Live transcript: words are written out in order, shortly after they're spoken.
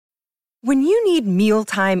When you need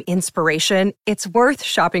mealtime inspiration, it's worth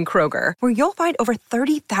shopping Kroger, where you'll find over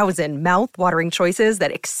 30,000 mouth-watering choices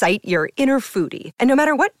that excite your inner foodie. And no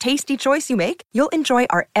matter what tasty choice you make, you'll enjoy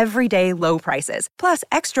our everyday low prices, plus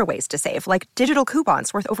extra ways to save, like digital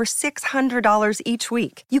coupons worth over $600 each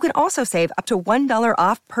week. You can also save up to $1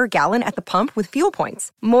 off per gallon at the pump with fuel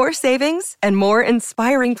points. More savings and more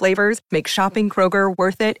inspiring flavors make shopping Kroger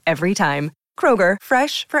worth it every time. Kroger,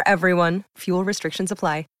 fresh for everyone. Fuel restrictions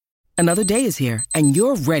apply. Another day is here, and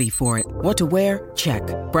you're ready for it. What to wear? Check.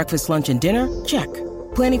 Breakfast, lunch, and dinner? Check.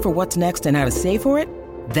 Planning for what's next and how to save for it?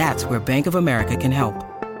 That's where Bank of America can help.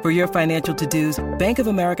 For your financial to-dos, Bank of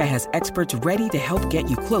America has experts ready to help get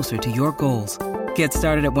you closer to your goals. Get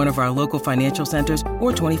started at one of our local financial centers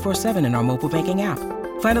or 24/7 in our mobile banking app.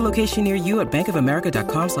 Find a location near you at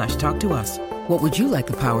bankofamerica.com/talktous. What would you like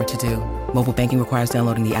the power to do? Mobile banking requires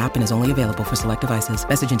downloading the app and is only available for select devices.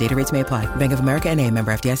 Message and data rates may apply. Bank of America NA,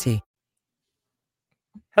 member FDIC.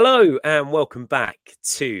 Hello and welcome back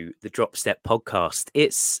to the Drop Step podcast.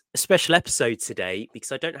 It's a special episode today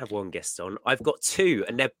because I don't have one guest on. I've got two,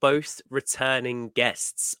 and they're both returning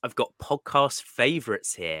guests. I've got podcast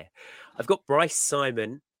favourites here. I've got Bryce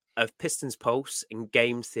Simon of Pistons Pulse and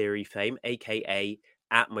Game Theory fame, aka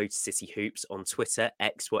at Motor City Hoops on Twitter,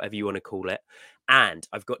 X, whatever you want to call it. And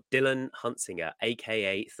I've got Dylan Huntsinger,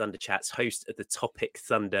 aka Thunderchats, host of the Topic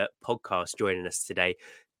Thunder podcast, joining us today.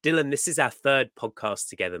 Dylan, this is our third podcast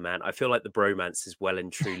together, man. I feel like the bromance has well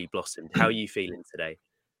and truly blossomed. How are you feeling today?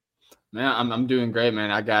 Man, I'm doing great, man.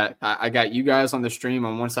 I got you guys on the stream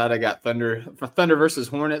on one side. I got Thunder versus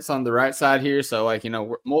Hornets on the right side here. So,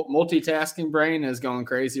 multitasking brain is going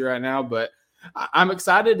crazy right now. But I'm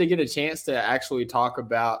excited to get a chance to actually talk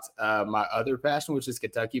about my other passion, which is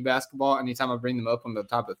Kentucky basketball. Anytime I bring them up on the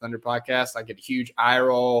Topic Thunder podcast, I get a huge eye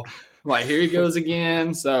roll. I'm like, here he goes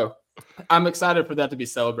again. So I'm excited for that to be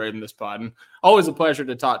celebrated in this pod. And always a pleasure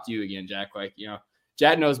to talk to you again, Jack.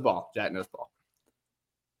 Jack knows ball. Jack knows ball.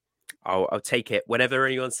 I'll take it. Whenever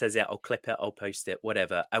anyone says it, I'll clip it, I'll post it,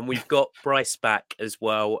 whatever. And we've got Bryce back as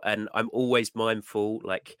well. And I'm always mindful,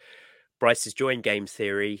 Bryce has joined Game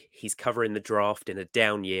Theory. He's covering the draft in a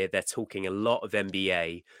down year. They're talking a lot of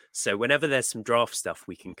NBA. So whenever there's some draft stuff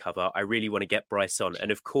we can cover, I really want to get Bryce on.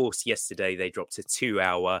 And of course, yesterday they dropped a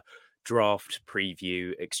 2-hour draft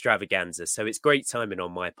preview extravaganza. So it's great timing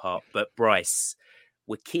on my part. But Bryce,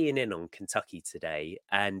 we're keying in on Kentucky today.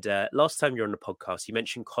 And last time you were on the podcast, you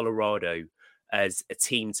mentioned Colorado as a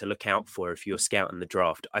team to look out for if you're scouting the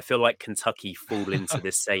draft. I feel like Kentucky fall into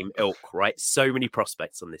this same ilk, right? So many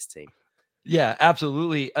prospects on this team. Yeah,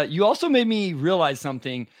 absolutely. You also made me realize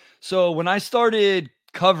something. So when I started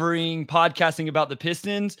covering podcasting about the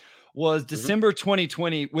Pistons was December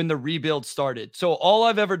 2020 when the rebuild started. So all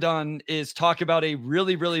I've ever done is talk about a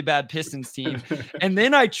really, really bad Pistons team. And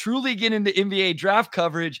then I truly get into NBA draft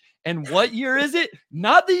coverage. And what year is it?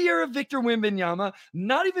 Not the year of Victor Wembanyama,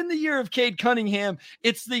 not even the year of Cade Cunningham.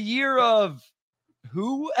 It's the year of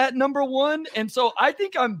who at number one? And so I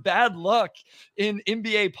think I'm bad luck in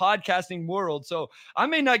NBA podcasting world. So I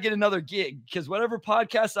may not get another gig because whatever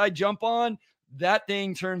podcast I jump on, that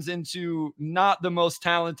thing turns into not the most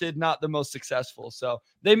talented, not the most successful. So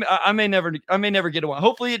I may never get one.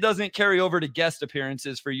 Hopefully it doesn't carry over to guest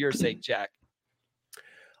appearances for your sake, Jack.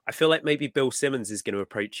 I feel like maybe Bill Simmons is going to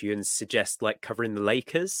approach you and suggest covering the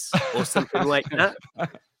Lakers or something like that.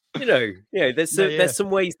 There's some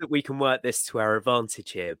ways that we can work this to our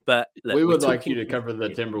advantage here. But look, we would like you to cover the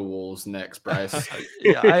Timberwolves next, Bryce.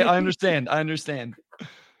 I understand.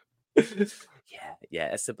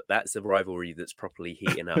 Yeah, that's a rivalry that's properly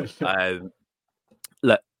heating up.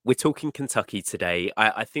 Look, we're talking Kentucky today.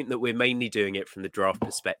 I think that we're mainly doing it from the draft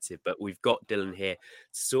perspective, but we've got Dylan here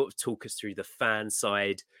to sort of talk us through the fan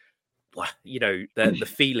side,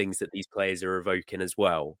 the feelings that these players are evoking as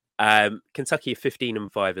well. Kentucky are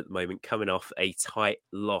 15-5 at the moment, coming off a tight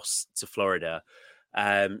loss to Florida.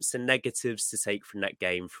 Some negatives to take from that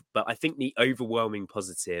game, but I think the overwhelming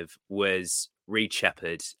positive was Reed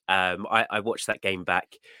Shepherd. I watched that game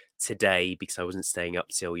back today because I wasn't staying up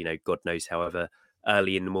till, God knows however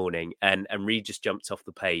early in the morning. And Reed just jumped off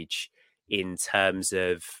the page in terms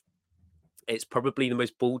of it's probably the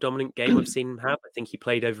most ball dominant game I've seen him have. I think he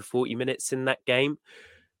played over 40 minutes in that game.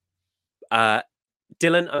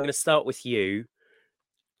 Dylan, I'm going to start with you.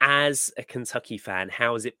 As a Kentucky fan,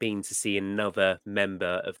 how has it been to see another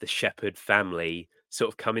member of the Shepherd family sort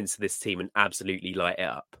of come into this team and absolutely light it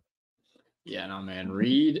up? Yeah, no, man.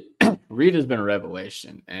 Reed has been a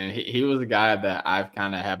revelation. And he was a guy that I've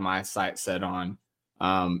kind of had my sights set on,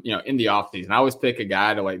 in the offseason. I always pick a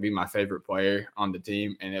guy to be my favorite player on the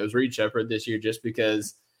team. And it was Reed Shepherd this year just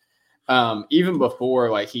because even before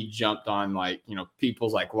like he jumped on like,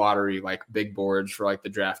 people's like lottery, like big boards for like the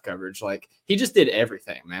draft coverage, like he just did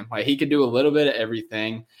everything, man. Like he could do a little bit of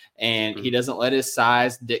everything, and he doesn't let his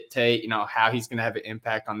size dictate, how he's going to have an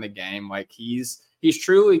impact on the game. Like he's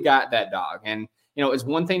truly got that dog. And, it's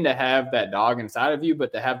one thing to have that dog inside of you,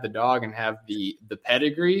 but to have the dog and have the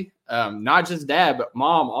pedigree, not just dad, but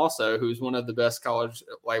mom also, who's one of the best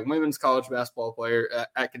women's college basketball player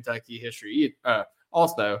at Kentucky history.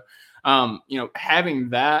 Also, having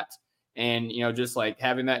that and, just like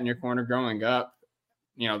having that in your corner growing up,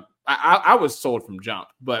 I was sold from jump,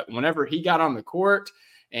 but whenever he got on the court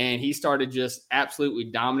and he started just absolutely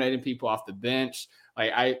dominating people off the bench,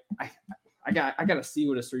 like I got to see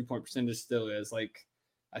what his 3-point percentage still is. Like,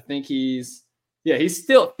 I think he's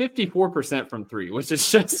still 54% from three, which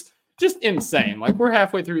is just insane. Like we're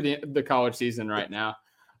halfway through the college season right now.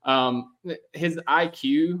 His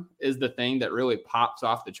IQ is the thing that really pops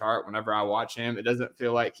off the chart whenever I watch him. It doesn't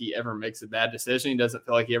feel like he ever makes a bad decision. He doesn't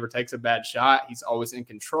feel like he ever takes a bad shot. He's always in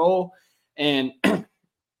control. And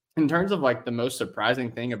in terms of like the most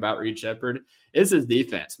surprising thing about Reed Sheppard is his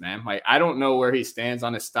defense, man. Like I don't know where he stands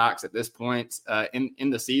on his stocks at this point in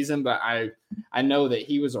the season, but I know that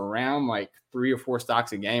he was around like 3 or 4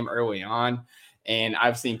 stocks a game early on. And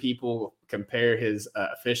I've seen people compare his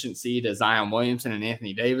efficiency to Zion Williamson and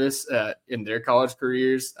Anthony Davis in their college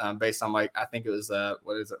careers based on like, I think it was,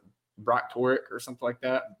 Brock Torek or something like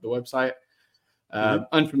that, the website.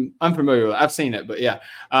 Unfamiliar with it. I've seen it, but yeah.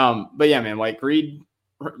 Man, like Reed's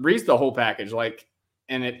the whole package. Like,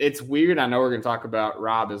 and it's weird. I know we're going to talk about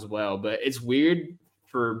Rob as well, but it's weird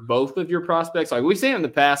for both of your prospects. Like we've seen in the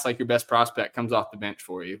past, like your best prospect comes off the bench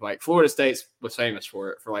for you. Like Florida State was famous for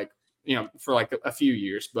it for like a few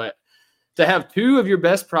years, but to have 2 of your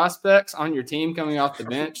best prospects on your team coming off the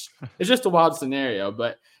bench is just a wild scenario.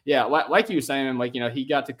 But yeah, like you were saying, like, he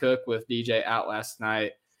got to cook with DJ out last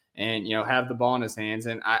night and, have the ball in his hands.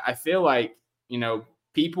 And I feel like,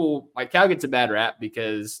 people like Cal gets a bad rap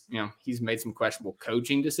because, he's made some questionable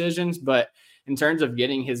coaching decisions, but in terms of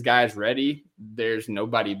getting his guys ready, there's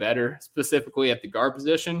nobody better, specifically at the guard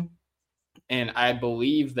position. And I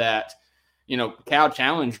believe that, Cal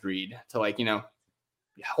challenged Reed to like,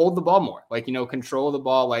 hold the ball more, like, control the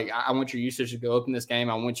ball. Like I want your usage to go up in this game.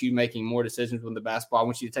 I want you making more decisions with the basketball. I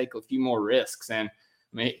want you to take a few more risks. And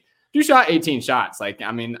I mean, you shot 18 shots. Like,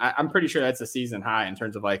 I mean, I'm pretty sure that's a season high in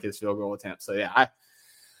terms of like his field goal attempts. So yeah,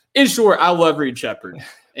 in short, I love Reed Sheppard.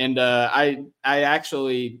 And I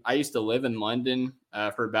used to live in London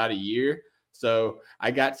for about a year. So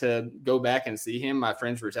I got to go back and see him. My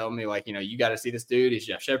friends were telling me, like, you got to see this dude. He's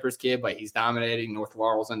Jeff Shepherd's kid. Like, he's dominating. North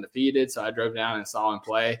Laurel's undefeated. So I drove down and saw him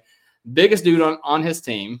play. Biggest dude on his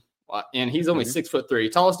team. And he's only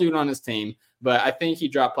 6'3", tallest dude on his team. But I think he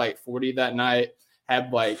dropped like 40 that night,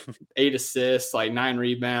 had like 8 assists, like 9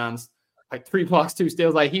 rebounds, like 3 blocks, 2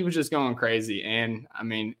 steals. Like, he was just going crazy. And I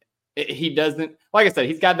mean, he doesn't, like I said,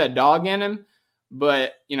 he's got that dog in him.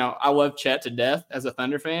 But, I love Chet to death as a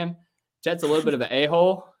Thunder fan. Chet's a little bit of an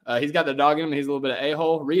a-hole. He's got the dog in him. He's a little bit of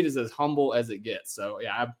a-hole. Reed is as humble as it gets. So,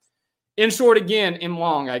 yeah, in short, again, in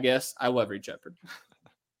long, I guess, I love Reed Sheppard.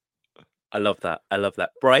 I love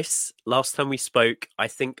that. Bryce, last time we spoke, I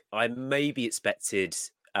think I maybe expected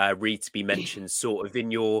Reed to be mentioned sort of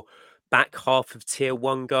in your back half of tier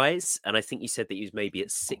 1 guys. And I think you said that he was maybe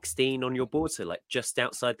at 16 on your board. So, like, just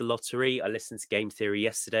outside the lottery. I listened to Game Theory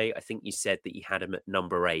yesterday. I think you said that you had him at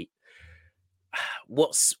number 8.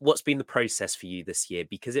 What's been the process for you this year?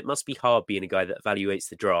 Because it must be hard being a guy that evaluates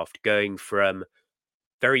the draft, going from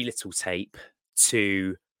very little tape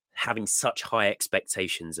to having such high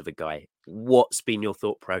expectations of a guy. What's been your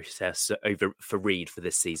thought process for Reed for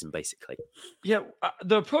this season, basically? Yeah,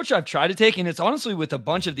 the approach I've tried to take, and it's honestly with a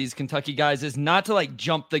bunch of these Kentucky guys, is not to like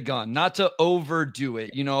jump the gun, not to overdo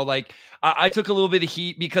it. Like I took a little bit of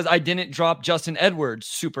heat because I didn't drop Justin Edwards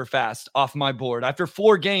super fast off my board. After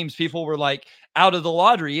 4 games, people were like out of the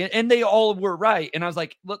lottery, and they all were right. And I was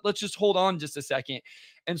like, let's just hold on just a second.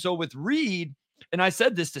 And so with Reed, and I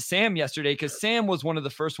said this to Sam yesterday because Sam was one of the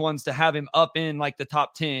first ones to have him up in like the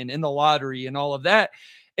top 10 in the lottery and all of that.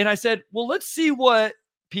 And I said, well, let's see what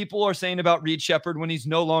people are saying about Reed Sheppard when he's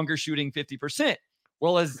no longer shooting 50%.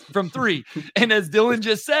 Well, as from 3. And as Dylan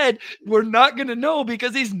just said, we're not going to know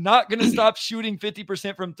because he's not going to stop shooting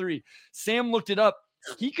 50% from 3. Sam looked it up.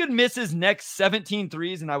 He could miss his next 17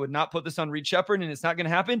 threes, and I would not put this on Reed Sheppard, and it's not going to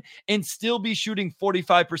happen, and still be shooting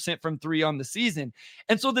 45% from 3 on the season.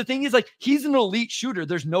 And so the thing is, like, he's an elite shooter.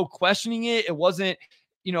 There's no questioning it. It wasn't,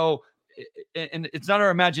 and it's not our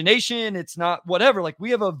imagination. It's not whatever. Like, we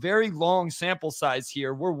have a very long sample size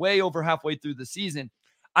here. We're way over halfway through the season.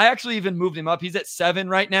 I actually even moved him up. He's at 7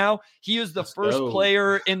 right now. He is the first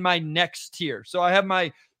player in my next tier. So I have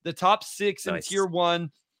the top 6 in tier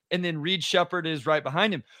 1, and then Reed Shepherd is right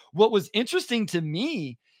behind him. What was interesting to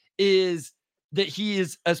me is that he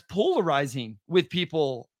is as polarizing with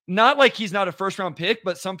people. Not like he's not a first round pick,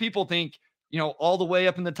 but some people think, all the way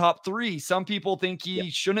up in the top 3. Some people think he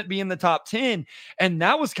shouldn't be in the top 10. And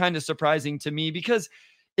that was kind of surprising to me, because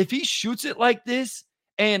if he shoots it like this,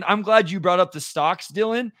 and I'm glad you brought up the stocks,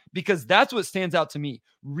 Dylan, because that's what stands out to me.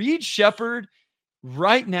 Reed Shepherd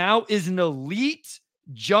right now is an elite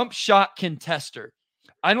jump shot contester.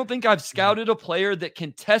 I don't think I've scouted a player that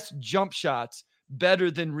can test jump shots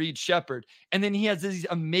better than Reed Shepherd. And then he has these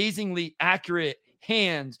amazingly accurate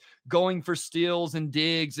hands going for steals and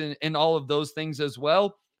digs and all of those things as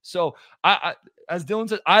well. So I as Dylan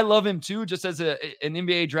said, I love him too, just as an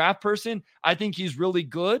NBA draft person. I think he's really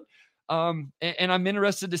good. And I'm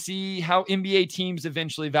interested to see how NBA teams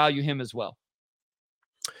eventually value him as well.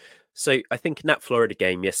 So I think in that Florida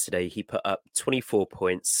game yesterday, he put up 24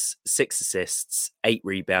 points, 6 assists, 8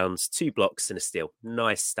 rebounds, 2 blocks and a steal.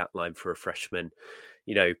 Nice stat line for a freshman,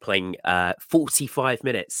 playing 45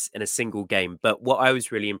 minutes in a single game. But what I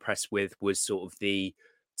was really impressed with was sort of the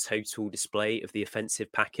total display of the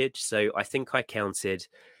offensive package. So I think I counted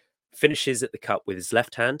finishes at the cup with his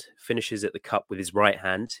left hand, finishes at the cup with his right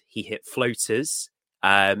hand. He hit floaters.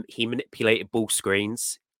 He manipulated ball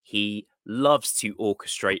screens. He loves to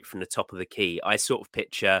orchestrate from the top of the key. I sort of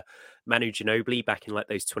picture Manu Ginobili back in like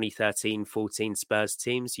those 2013-14 Spurs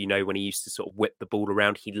teams, when he used to sort of whip the ball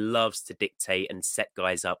around. He loves to dictate and set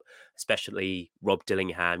guys up, especially Rob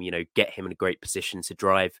Dillingham, get him in a great position to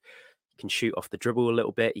drive. He can shoot off the dribble a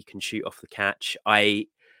little bit. He can shoot off the catch. There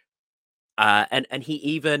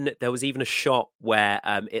was even a shot where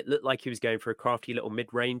it looked like he was going for a crafty little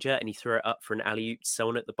mid-ranger, and he threw it up for an alley-oop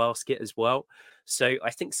sewn at the basket as well. So I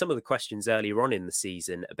think some of the questions earlier on in the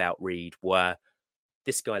season about Reed were,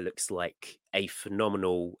 this guy looks like a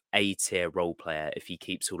phenomenal A-tier role player if he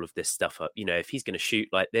keeps all of this stuff up. If he's going to shoot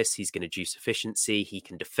like this, he's going to juice efficiency, he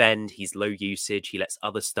can defend, he's low usage, he lets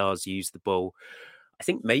other stars use the ball. I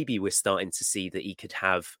think maybe we're starting to see that he could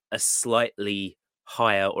have a slightly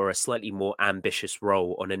higher or a slightly more ambitious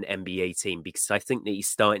role on an NBA team, because I think that he's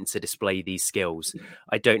starting to display these skills.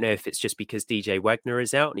 I don't know if it's just because DJ Wagner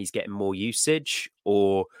is out and he's getting more usage,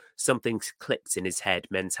 or something's clicked in his head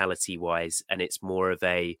mentality wise, and it's more of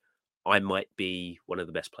I might be one of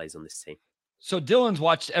the best players on this team. So Dylan's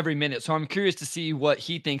watched every minute, so I'm curious to see what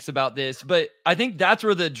he thinks about this. But I think that's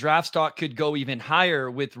where the draft stock could go even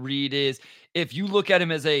higher with Reed, is if you look at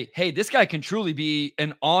him as hey, this guy can truly be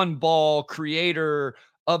an on-ball creator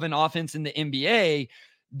of an offense in the NBA,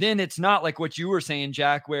 then it's not like what you were saying,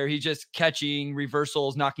 Jack, where he's just catching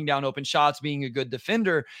reversals, knocking down open shots, being a good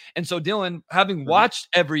defender. And so Dylan, having watched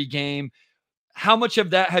every game, how much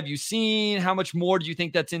of that have you seen? How much more do you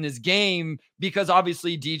think that's in his game? Because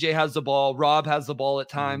obviously DJ has the ball, Rob has the ball at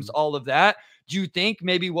times, all of that. Do you think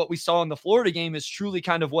maybe what we saw in the Florida game is truly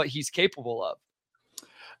kind of what he's capable of?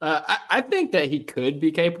 I think that he could be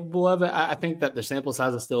capable of it. I think that the sample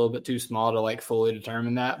size is still a bit too small to fully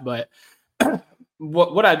determine that. But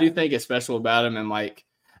what I do think is special about him, and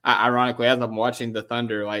ironically, as I'm watching the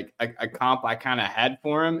Thunder, a comp I kind of had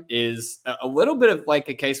for him is a little bit of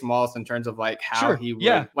a Case Wallace in terms of how he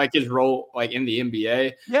would, his role in the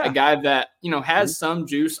NBA. Yeah. A guy that, has some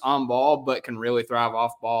juice on ball, but can really thrive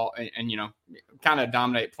off ball and kind of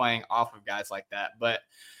dominate playing off of guys like that. But,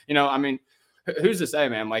 who's to say,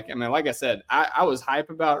 man? Like I said, I was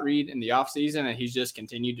hype about Reed in the offseason, and he's just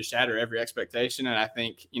continued to shatter every expectation. And I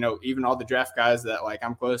think, even all the draft guys that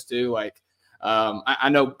I'm close to, I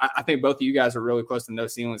think both of you guys are really close to no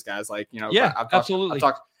ceilings guys. Absolutely.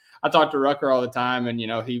 I talk to Rucker all the time, and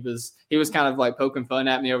he was kind of poking fun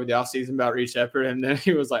at me over the offseason about Reed Shepherd, and then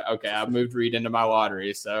he was like, okay, I moved Reed into my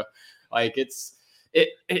lottery. So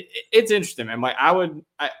it's interesting, man.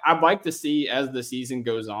 I'd like to see as the season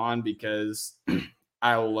goes on, because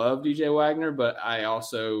I love DJ Wagner, but I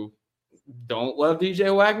also don't love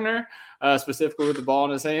DJ Wagner. Specifically with the ball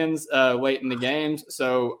in his hands late in the games.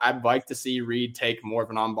 So I'd like to see Reed take more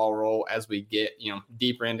of an on-ball role as we get,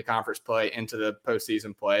 deeper into conference play, into the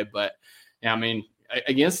postseason play. But,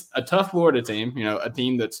 against a tough Florida team, a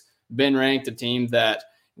team that's been ranked, a team that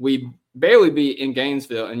we barely beat in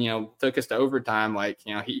Gainesville and, took us to overtime,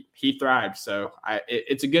 he thrived. So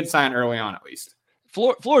it's a good sign early on, at least.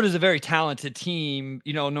 Florida is a very talented team,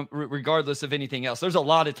 regardless of anything else. There's a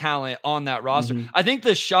lot of talent on that roster. Mm-hmm. I think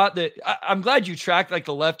the shot that I'm glad you tracked like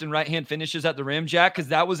the left and right hand finishes at the rim, Jack, because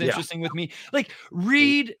that was interesting with me. Like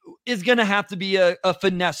Reed is going to have to be a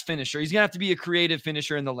finesse finisher. He's going to have to be a creative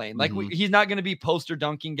finisher in the lane. Like he's not going to be poster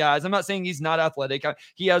dunking guys. I'm not saying he's not athletic.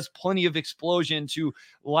 He has plenty of explosion to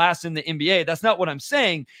last in the NBA. That's not what I'm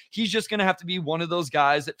saying. He's just going to have to be one of those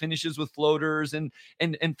guys that finishes with floaters and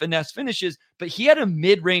finesse finishes. But he had a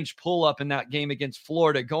mid-range pull-up in that game against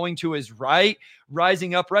Florida, going to his right,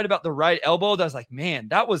 rising up right about the right elbow. I was like, man,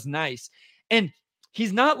 that was nice. And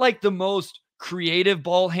he's not like the most creative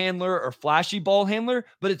ball handler or flashy ball handler,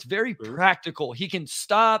 but it's very practical. He can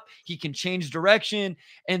stop, he can change direction,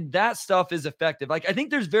 and that stuff is effective. Like, I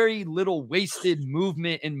think there's very little wasted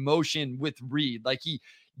movement and motion with Reed. Like, he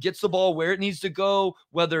gets the ball where it needs to go,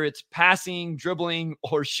 whether it's passing, dribbling,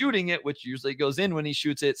 or shooting it, which usually goes in when he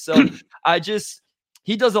shoots it. So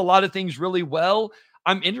he does a lot of things really well.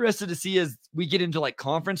 I'm interested to see as we get into like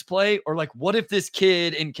conference play, or like, what if this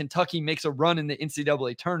kid in Kentucky makes a run in the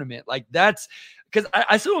NCAA tournament? Like, that's because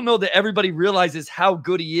I still don't know that everybody realizes how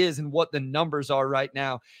good he is and what the numbers are right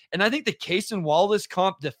now. And I think the Cason Wallace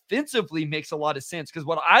comp defensively makes a lot of sense, because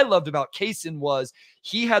what I loved about Cason was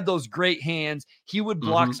he had those great hands. He would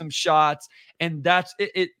block some shots, and that's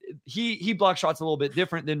it. He blocked shots a little bit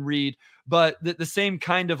different than Reed, but the same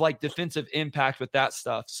kind of like defensive impact with that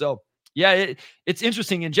stuff. So yeah, it's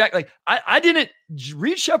interesting. And Jack, like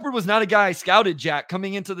Reed Shepherd was not a guy I scouted, Jack,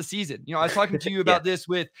 coming into the season. I was talking to you about this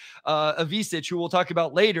with Avicic, who we'll talk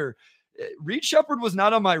about later. Reed Shepherd was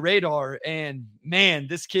not on my radar, and man,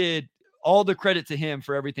 this kid, all the credit to him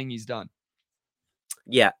for everything he's done.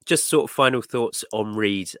 Yeah, just sort of final thoughts on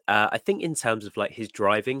Reed. I think in terms of like his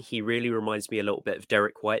driving, he really reminds me a little bit of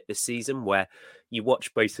Derek White this season, where you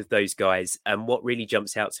watch both of those guys, and what really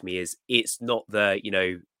jumps out to me is it's not the,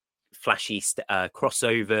 flashy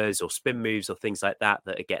crossovers or spin moves or things like that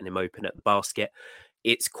are getting him open at the basket.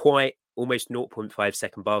 It's quite almost 0.5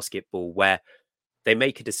 second basketball, where they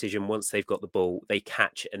make a decision once they've got the ball, they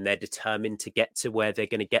catch, and they're determined to get to where they're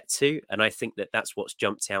going to get to. And I think that that's what's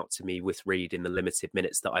jumped out to me with Reed in the limited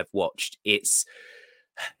minutes that I've watched.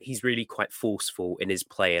 He's really quite forceful in his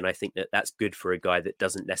play, and I think that that's good for a guy that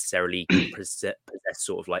doesn't necessarily possess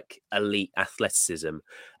sort of like elite athleticism.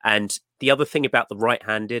 And the other thing about the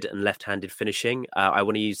right-handed and left-handed finishing, I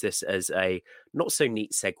want to use this as a not so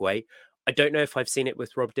neat segue. I don't know if I've seen it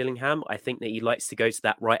with Rob Dillingham. I think that he likes to go to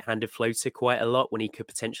that right-handed floater quite a lot when he could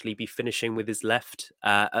potentially be finishing with his left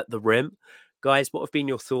at the rim. Guys, what have been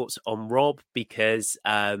your thoughts on Rob? Because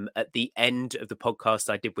at the end of the podcast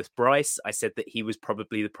I did with Bryce, I said that he was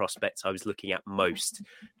probably the prospect I was looking at most,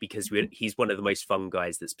 because he's one of the most fun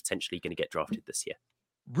guys that's potentially going to get drafted this year.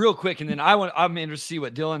 Real quick, and then I'm interested to see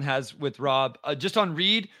what Dylan has with Rob. Just on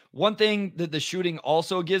Reed, one thing that the shooting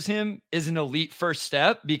also gives him is an elite first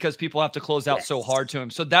step, because people have to close out so hard to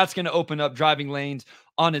him. So that's going to open up driving lanes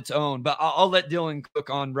on its own. But I'll let Dylan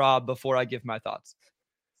cook on Rob before I give my thoughts.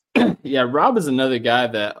 Yeah, Rob is another guy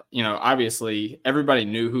that, obviously everybody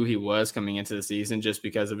knew who he was coming into the season just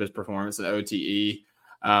because of his performance at OTE.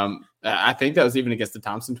 I think that was even against the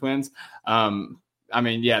Thompson twins.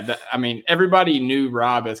 Everybody knew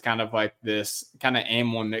Rob as kind of like this kind of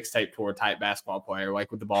AIM1 mixtape tour type basketball player,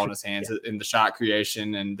 like with the ball in his hands in the shot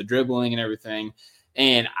creation and the dribbling and everything.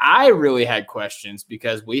 And I really had questions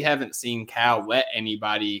because we haven't seen Cal let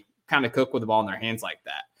anybody kind of cook with the ball in their hands like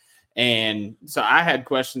that. And so I had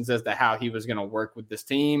questions as to how he was going to work with this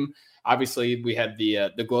team. Obviously, we had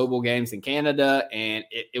the global games in Canada, and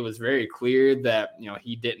it was very clear that,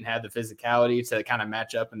 he didn't have the physicality to kind of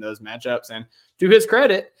match up in those matchups. And to his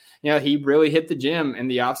credit, he really hit the gym in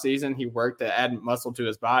the offseason. He worked to add muscle to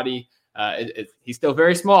his body. He's still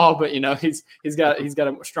very small, but, he's got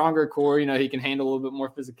a stronger core. He can handle a little bit more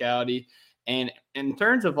physicality. And in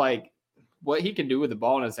terms of like what he can do with the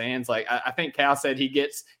ball in his hands, like I think Cal said he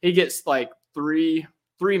gets like three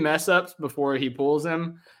mess ups before he pulls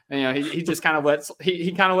him. And, he just kind of lets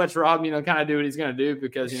Rob, kind of do what he's going to do,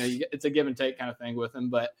 because, it's a give and take kind of thing with him.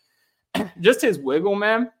 But just his wiggle,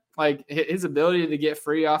 man, like his ability to get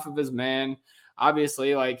free off of his man.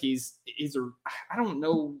 Obviously, like I don't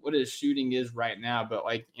know what his shooting is right now, but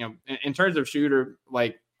like, in terms of shooter,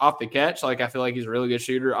 like off the catch, like I feel like he's a really good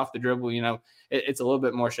shooter. Off the dribble, it's a little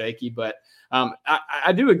bit more shaky, but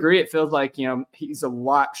I do agree. It feels like, he's a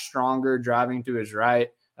lot stronger driving to his right.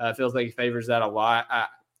 It feels like he favors that a lot.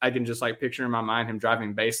 I can just like picture in my mind him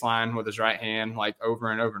driving baseline with his right hand, like over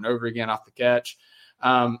and over and over again off the catch.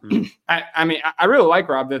 I really like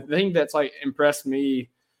Rob. The thing that's like impressed me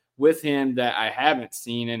with him that I haven't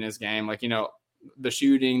seen in his game, like, the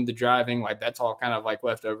shooting, the driving, like that's all kind of like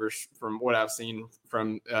leftovers from what I've seen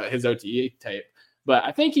from his OTE tape. But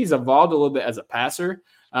I think he's evolved a little bit as a passer.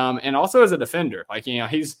 And also as a defender. Like, you know,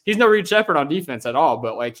 he's no Reed Shepherd on defense at all,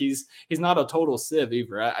 but like he's not a total sieve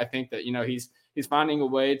either. I think that, you know, he's finding a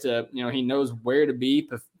way to, you know, he knows where to be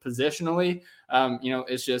positionally. You know,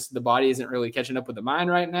 it's just the body isn't really catching up with the mind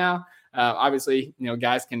right now. Obviously, you know,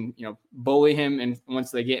 guys can, you know, bully him, and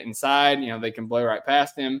once they get inside, you know, they can blow right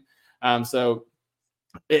past him. So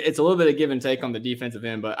it's a little bit of give and take on the defensive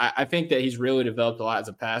end, but I think that he's really developed a lot as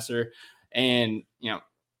a passer. And, you know,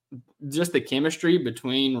 just the chemistry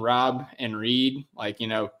between Rob and Reed, like, you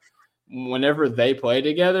know, whenever they play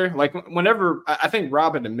together, like whenever I think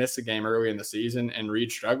Rob had to miss a game early in the season and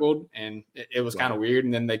Reed struggled, and it was kind of weird.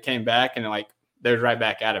 And then they came back and like, they're right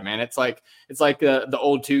back at it, man. It's like the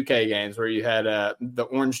old 2K games where you had the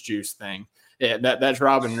orange juice thing. Yeah. That's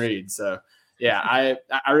Rob and Reed. So yeah,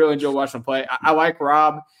 I really enjoy watching him play. I like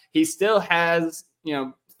Rob. He still has, you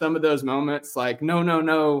know, some of those moments like,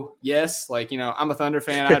 no, yes. Like, you know, I'm a Thunder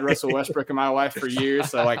fan. I had Russell Westbrook in my life for years.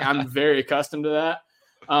 So like, I'm very accustomed to that.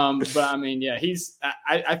 But I mean, yeah,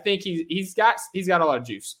 I think he's got a lot of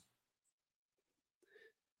juice.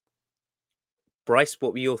 Bryce,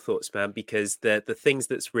 what were your thoughts, man? Because the things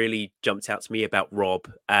that's really jumped out to me about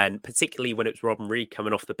Rob, and particularly when it was Rob and Reed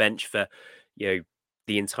coming off the bench for, you know,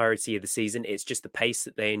 the entirety of the season, it's just the pace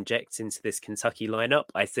that they inject into this Kentucky lineup.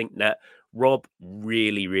 I think that Rob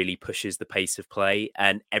really, really pushes the pace of play,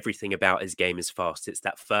 and everything about his game is fast. It's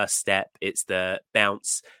that first step, it's the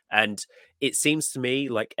bounce. And it seems to me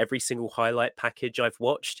like every single highlight package I've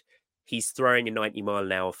watched, he's throwing a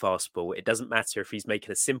 90-mile-an-hour fastball. It doesn't matter if he's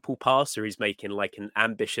making a simple pass or he's making like an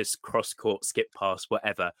ambitious cross-court skip pass,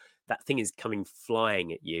 whatever. That thing is coming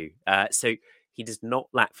flying at you. So he does not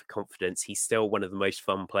lack for confidence. He's still one of the most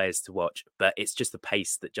fun players to watch, but it's just the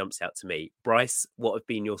pace that jumps out to me. Bryce, what have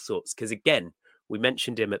been your thoughts? Because again, we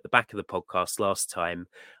mentioned him at the back of the podcast last time.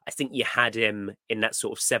 I think you had him in that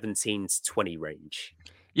sort of 17 to 20 range.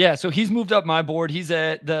 Yeah, so he's moved up my board. He's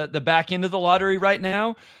at the back end of the lottery right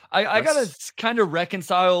now. I got to kind of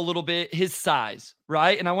reconcile a little bit his size,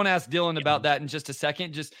 right? And I want to ask Dylan about that in just a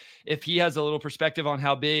second, just if he has a little perspective on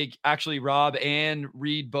how big actually Rob and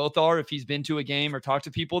Reed both are, if he's been to a game or talked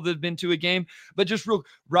to people that have been to a game. But just real,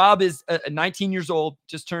 Rob is 19 years old,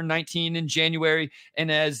 just turned 19 in January.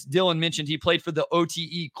 And as Dylan mentioned, he played for the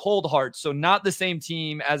OTE Cold Hearts, so not the same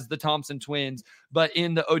team as the Thompson Twins, but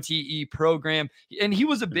in the OTE program. And he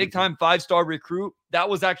was a big-time 5-star recruit. That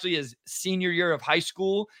was actually his senior year of high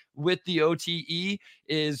school with the OTE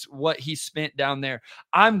is what he spent down there.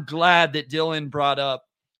 I'm glad that Dylan brought up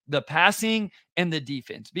the passing and the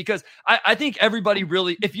defense, because I think everybody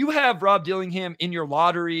really, if you have Rob Dillingham in your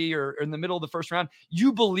lottery or in the middle of the first round,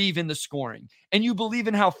 you believe in the scoring and you believe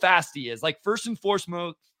in how fast he is. Like first and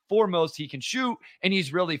foremost, he can shoot and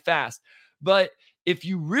he's really fast. But if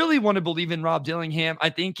you really want to believe in Rob Dillingham, I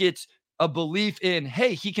think it's a belief in,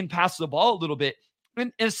 hey, he can pass the ball a little bit.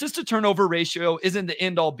 And assist to turnover ratio isn't the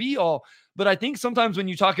end all be all, but I think sometimes when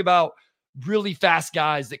you talk about really fast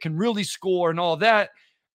guys that can really score and all that,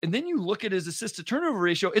 and then you look at his assist to turnover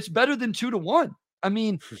ratio, it's better than 2-to-1. I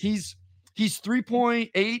mean, he's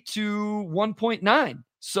 3.8 to 1.9.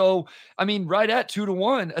 So, I mean, right at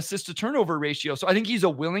 2-to-1 assist to turnover ratio. So I think he's a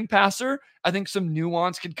willing passer. I think some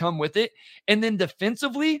nuance could come with it. And then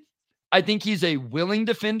defensively, I think he's a willing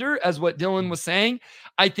defender, as what Dylan was saying.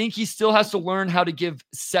 I think he still has to learn how to give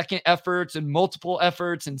second efforts and multiple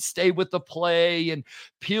efforts and stay with the play and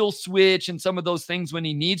peel switch and some of those things when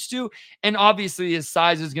he needs to. And obviously his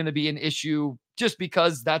size is going to be an issue just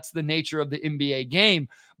because that's the nature of the NBA game.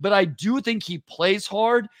 But I do think he plays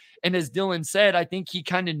hard. And as Dylan said, I think he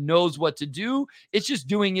kind of knows what to do. It's just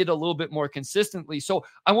doing it a little bit more consistently. So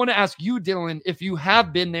I want to ask you, Dylan, if you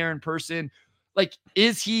have been there in person, like,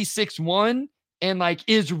 is he 6'1"? And like,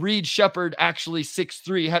 is Reed Shepherd actually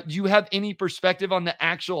 6'3"? Do you have any perspective on the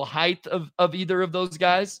actual height of either of those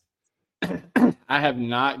guys? I have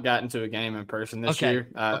not gotten to a game in person this year.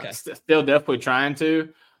 Okay. Still definitely trying to.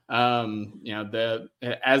 You know,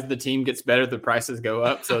 as the team gets better, the prices go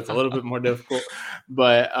up, so it's a little bit more difficult.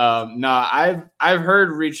 But no, I've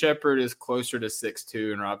heard Reed Shepherd is closer to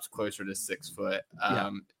 6'2" and Rob's closer to 6 foot.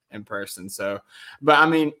 In person. So, but I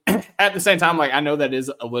mean, at the same time, like I know that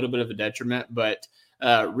is a little bit of a detriment, but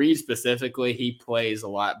Reed specifically, he plays a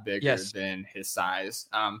lot bigger than his size.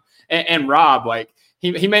 And Rob, like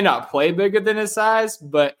he may not play bigger than his size,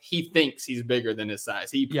 but he thinks he's bigger than his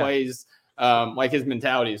size. He plays like his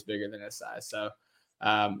mentality is bigger than his size. So,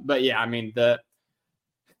 but yeah, I mean the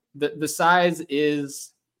size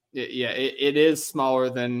is, it is smaller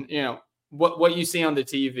than, you know, what you see on the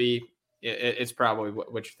TV. it's probably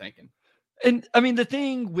what you're thinking. And I mean, the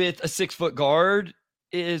thing with a 6-foot guard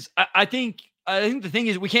is I think the thing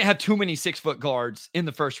is we can't have too many 6-foot guards in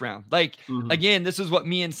the first round. Like, again, this is what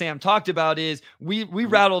me and Sam talked about is we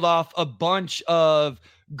rattled off a bunch of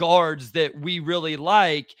guards that we really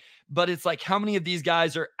like, but it's like, how many of these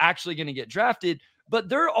guys are actually going to get drafted? But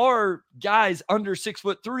there are guys under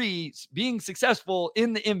 6'3" being successful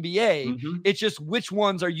in the NBA. It's just, which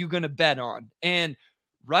ones are you going to bet on? And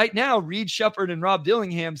right now, Reed Shepherd and Rob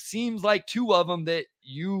Dillingham seems like two of them that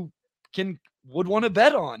you would want to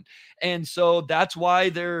bet on. And so that's why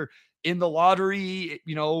they're in the lottery,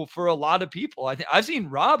 for a lot of people. I think I've seen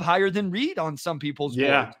Rob higher than Reed on some people's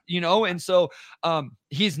boards, and so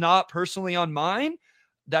he's not personally on mine.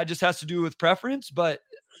 That just has to do with preference, but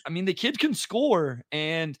I mean, the kid can score.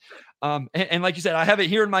 And like you said, I have it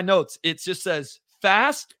here in my notes. It just says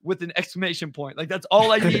fast with an exclamation point. Like, that's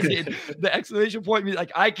all I needed. The exclamation point means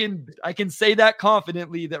like, I can say that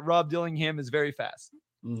confidently that Rob Dillingham is very fast.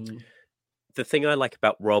 The thing I like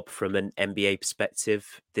about Rob from an NBA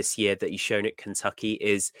perspective this year that he's shown at Kentucky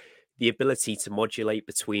is the ability to modulate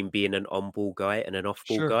between being an on-ball guy and an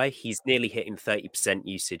off-ball guy. He's nearly hitting 30%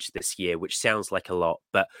 usage this year, which sounds like a lot.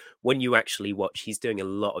 But when you actually watch, he's doing a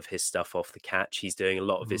lot of his stuff off the catch. He's doing a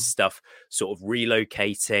lot of his stuff sort of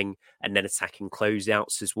relocating and then attacking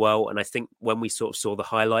closeouts as well. And I think when we sort of saw the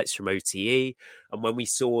highlights from OTE and when we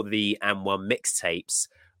saw the And1 mixtapes,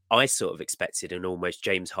 I sort of expected an almost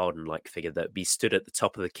James Harden-like figure that would be stood at the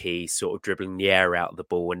top of the key, sort of dribbling the air out of the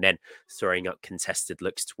ball and then throwing up contested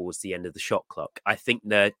looks towards the end of the shot clock. I think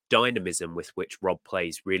the dynamism with which Rob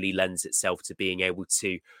plays really lends itself to being able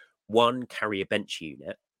to, one, carry a bench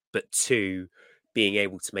unit, but two, being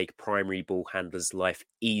able to make a primary ball handler's life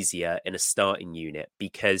easier in a starting unit,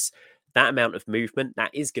 because that amount of movement,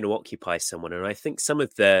 that is going to occupy someone. And I think some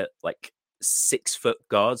of the 6-foot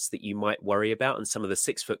guards that you might worry about and some of the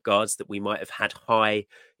 6-foot guards that we might have had high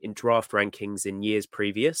in draft rankings in years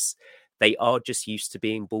previous, they are just used to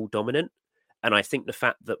being ball dominant. And I think the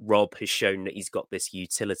fact that Rob has shown that he's got this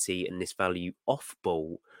utility and this value off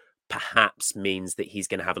ball perhaps means that he's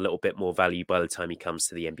going to have a little bit more value by the time he comes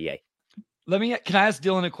to the NBA. Can I ask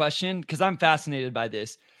Dylan a question? Because I'm fascinated by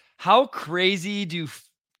this. How crazy do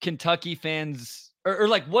Kentucky fans or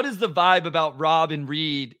like, what is the vibe about Rob and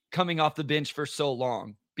Reed coming off the bench for so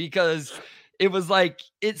long? Because it was like,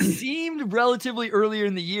 it seemed relatively earlier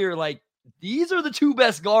in the year, like these are the two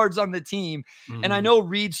best guards on the team. And I know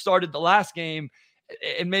Reed started the last game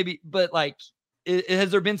and maybe, but like,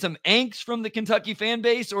 has there been some angst from the Kentucky fan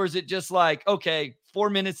base, or is it just like, okay,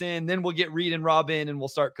 4 minutes in, then we'll get Reed and Rob in and we'll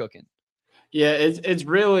start cooking? Yeah, it's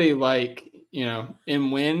really like,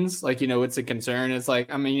 in wins, like, it's a concern. It's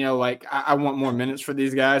like, I mean, I want more minutes for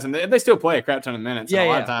these guys, and they still play a crap ton of minutes. Yeah, and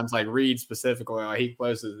a lot of times, like Reed specifically, like, he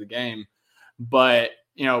closes the game. But,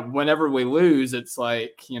 whenever we lose, it's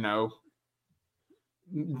like,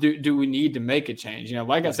 do we need to make a change?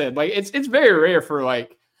 Like I said, like it's very rare for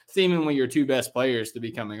like seemingly your two best players to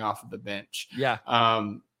be coming off of the bench. Yeah.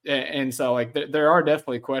 And so like there are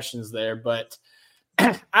definitely questions there, but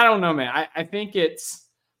I don't know, man. I think it's,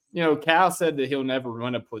 Cal said that he'll never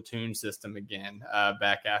run a platoon system again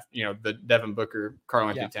back after, the Devin Booker, Karl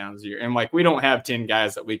Anthony Towns year. And like, we don't have 10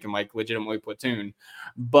 guys that we can like legitimately platoon,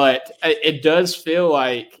 but it does feel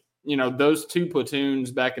like, those two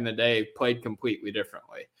platoons back in the day played completely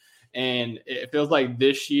differently. And it feels like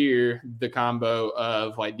this year, the combo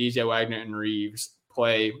of like DJ Wagner and Reeves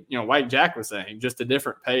play, like Jack was saying, just a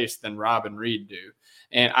different pace than Rob and Reed do.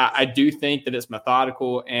 And I do think that it's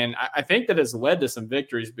methodical, and I think that it's led to some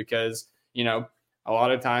victories because, a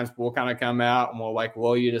lot of times we'll kind of come out and we'll like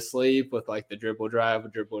lull you to sleep with like the dribble drive,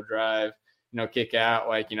 kick out,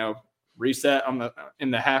 like, reset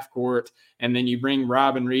in the half court. And then you bring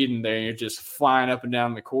Rob and Reed in there and you're just flying up and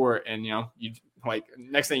down the court. And, you like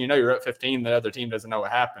next thing you know, you're up 15. The other team doesn't know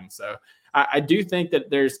what happened. So I do think that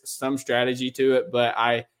there's some strategy to it, but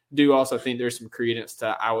I do also think there's some credence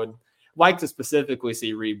to, I would like to specifically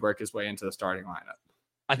see Reed work his way into the starting lineup.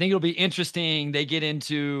 I think it'll be interesting. They get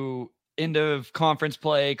into end of conference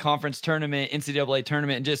play, conference tournament, NCAA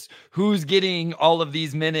tournament, and just who's getting all of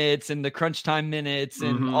these minutes and the crunch time minutes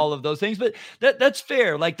and all of those things. But that's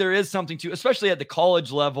fair. Like there is something to, especially at the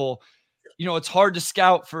college level, it's hard to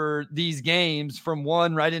scout for these games from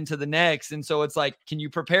one right into the next. And so it's like, can you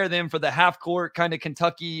prepare them for the half court kind of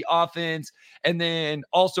Kentucky offense? And then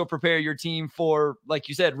also prepare your team for, like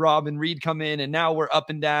you said, Rob and Reed come in and now we're up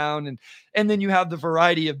and down. And then you have the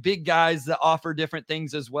variety of big guys that offer different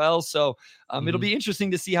things as well. So it'll be interesting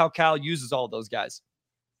to see how Cal uses all those guys.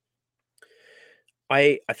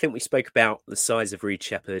 I think we spoke about the size of Reed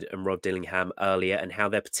Shepherd and Rod Dillingham earlier and how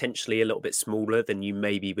they're potentially a little bit smaller than you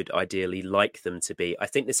maybe would ideally like them to be. I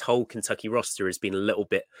think this whole Kentucky roster has been a little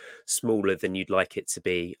bit smaller than you'd like it to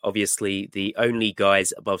be. Obviously, the only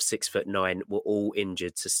guys above 6'9" were all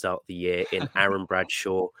injured to start the year in Aaron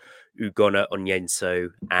Bradshaw, Ugonna Onyenso,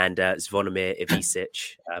 and Zvonimir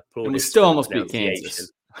Ivisic. And we still almost beat Kansas.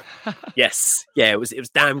 Yes. Yeah, it was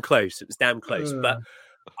damn close. It was damn close. But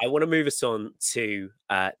I want to move us on to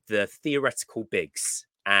the theoretical bigs.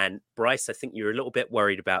 And Bryce, I think you're a little bit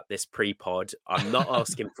worried about this pre-pod. I'm not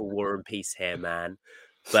asking for war and peace here, man.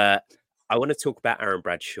 But I want to talk about Aaron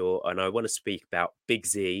Bradshaw and I want to speak about Big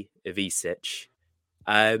Z, Ivisic.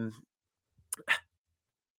 Dylan,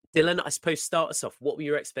 I suppose start us off. What were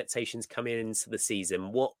your expectations coming into the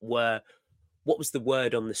season? What was the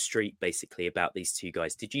word on the street basically about these two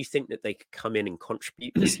guys? Did you think that they could come in and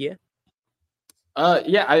contribute this year?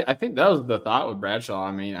 Yeah, I think that was the thought with Bradshaw.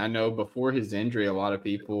 I mean, I know before his injury, a lot of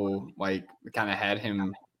people like kind of had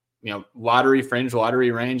him, fringe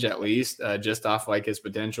lottery range at least, just off like his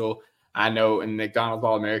potential. I know in the McDonald's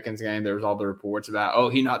All-Americans game, there was all the reports about, oh,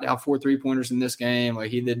 he knocked down 4 3-pointers in this game.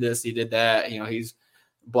 Like he did this, he did that. He's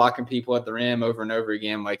blocking people at the rim over and over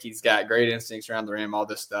again. Like he's got great instincts around the rim, all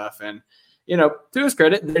this stuff. And, to his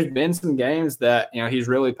credit, there's been some games that, he's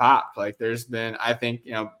really popped. Like there's been, I think,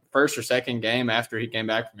 first or second game after he came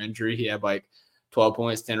back from injury, he had like 12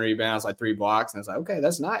 points, 10 rebounds, like 3 blocks. And I was like, okay,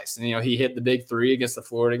 that's nice. And, he hit the big 3 against the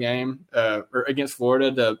Florida game or against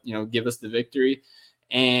Florida to, give us the victory.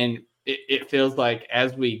 And it feels like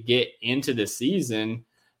as we get into the season,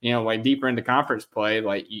 like deeper into conference play,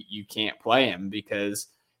 like you can't play him because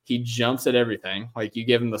he jumps at everything. Like you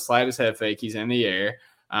give him the slightest head fake, he's in the air.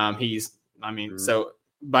 So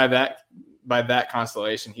by that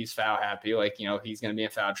constellation, he's foul happy. Like, he's going to be in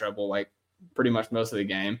foul trouble, like pretty much most of the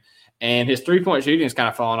game. And his 3-point shooting is kind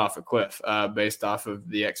of falling off a cliff based off of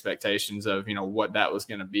the expectations of, what that was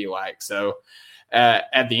going to be like. So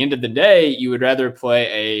at the end of the day, you would rather play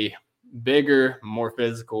a bigger, more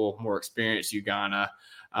physical, more experienced Ugonna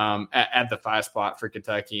at the 5 spot for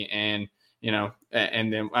Kentucky. And,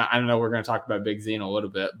 and then I don't know, we're going to talk about Big Z in a little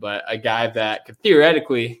bit, but a guy that could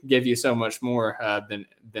theoretically give you so much more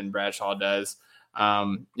than Bradshaw does,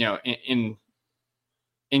 in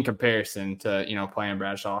comparison to, playing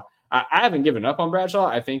Bradshaw. I haven't given up on Bradshaw.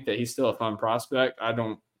 I think that he's still a fun prospect. I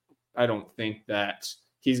don't think that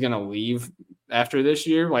he's going to leave after this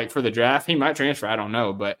year. Like for the draft, he might transfer. I don't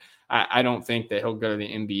know, but I don't think that he'll go to the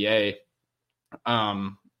NBA.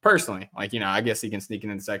 Personally, like, I guess he can sneak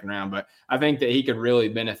in the second round, but I think that he could really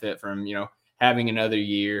benefit from, having another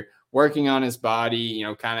year, working on his body,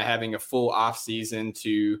 kind of having a full off season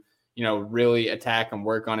to, really attack and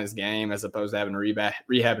work on his game as opposed to having a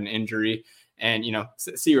rehab an injury and,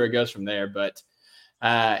 see where it goes from there. But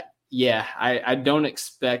I don't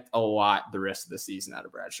expect a lot the rest of the season out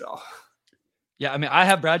of Bradshaw. Yeah. I mean, I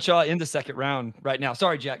have Bradshaw in the second round right now.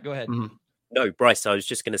 Sorry, Jack, go ahead. Mm-hmm. No, Bryce, I was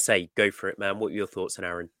just going to say, go for it, man. What are your thoughts on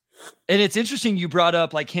Aaron? And it's interesting you brought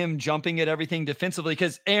up like him jumping at everything defensively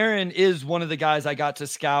because Aaron is one of the guys I got to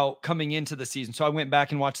scout coming into the season. So I went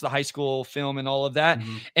back and watched the high school film and all of that.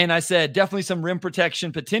 Mm-hmm. And I said, definitely some rim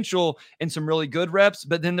protection potential and some really good reps.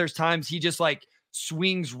 But then there's times he just like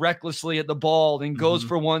swings recklessly at the ball and goes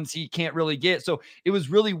for ones he can't really get. So it was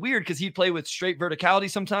really weird because he'd play with straight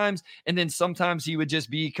verticality sometimes. And then sometimes he would just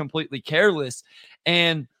be completely careless.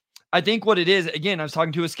 And I think what it is, again, I was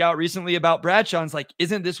talking to a scout recently about Bradshaw. And it's like,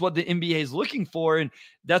 isn't this what the NBA is looking for? And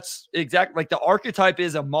that's exactly like the archetype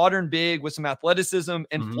is a modern big with some athleticism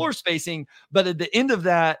and floor spacing. But at the end of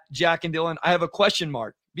that, Jack and Dylan, I have a question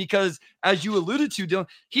mark because as you alluded to, Dylan,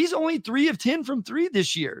 he's only 3 of 10 from 3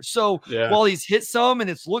 this year. So while he's hit some and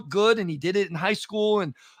it's looked good and he did it in high school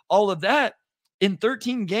and all of that, in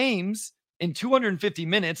 13 games, in 250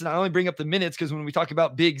 minutes, and I only bring up the minutes because when we talk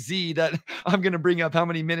about Big Z, that I'm going to bring up how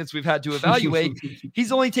many minutes we've had to evaluate.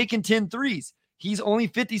 He's only taken 10 threes. He's only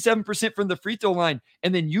 57% from the free throw line.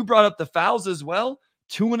 And then you brought up the fouls as well.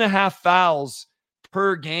 2.5 fouls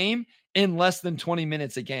per game in less than 20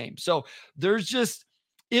 minutes a game. So there's just,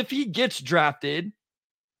 if he gets drafted,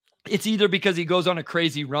 it's either because he goes on a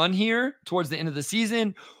crazy run here towards the end of the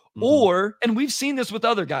season, or, and we've seen this with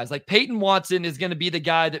other guys, like Peyton Watson is going to be the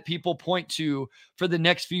guy that people point to for the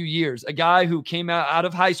next few years. A guy who came out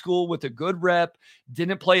of high school with a good rep,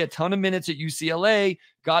 didn't play a ton of minutes at UCLA,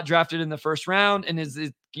 got drafted in the first round, and is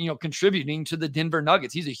contributing to the Denver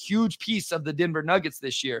Nuggets. He's a huge piece of the Denver Nuggets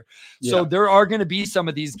this year. Yeah. So there are going to be some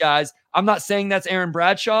of these guys. I'm not saying that's Aaron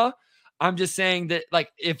Bradshaw. I'm just saying that,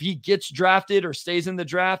 like, if he gets drafted or stays in the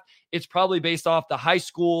draft, it's probably based off the high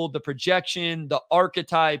school, the projection, the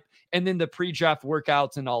archetype, and then the pre-draft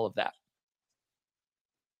workouts and all of that.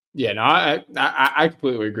 Yeah, no, I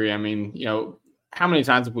completely agree. I mean, how many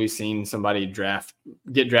times have we seen somebody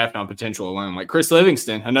get drafted on potential alone? Like Chris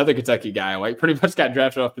Livingston, another Kentucky guy, like pretty much got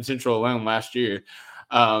drafted off potential alone last year.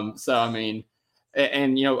 So I mean,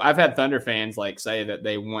 and I've had Thunder fans like say that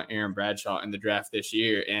they want Aaron Bradshaw in the draft this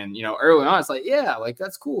year, and early on it's like, yeah, like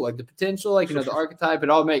that's cool, like the potential, like the archetype, it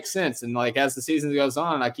all makes sense. And like as the season goes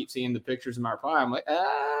on, I keep seeing the pictures in my reply. I'm like,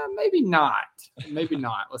 maybe not.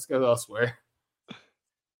 Let's go elsewhere.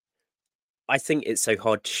 I think it's so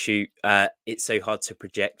hard to shoot. It's so hard to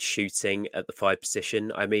project shooting at the 5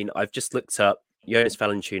 position. I mean, I've just looked up Jonas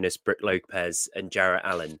Valanciunas, Brook Lopez, and Jarrett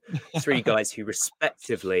Allen, 3 guys who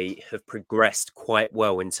respectively have progressed quite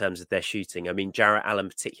well in terms of their shooting. I mean, Jarrett Allen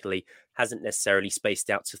particularly hasn't necessarily spaced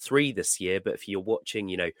out to 3 this year, but if you're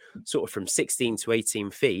watching, sort of from 16 to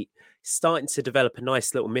 18 feet, starting to develop a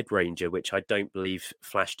nice little mid-ranger, which I don't believe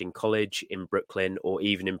flashed in college, in Brooklyn, or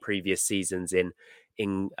even in previous seasons in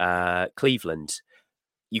Cleveland.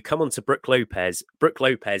 You come on to Brook Lopez. Brook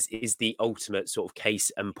Lopez is the ultimate sort of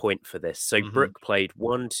case and point for this. So Brook played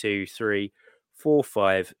 7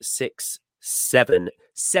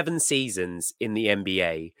 seasons in the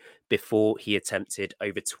NBA before he attempted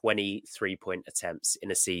over 20 3-point attempts in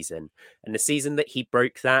a season. And the season that he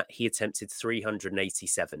broke that, he attempted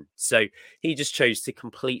 387. So he just chose to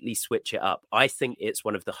completely switch it up. I think it's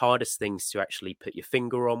one of the hardest things to actually put your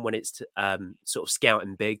finger on when it's sort of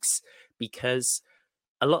scouting bigs, because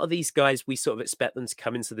a lot of these guys, we sort of expect them to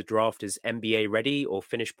come into the draft as NBA ready or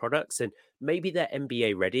finished products. And maybe they're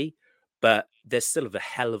NBA ready, but there's still a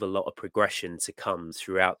hell of a lot of progression to come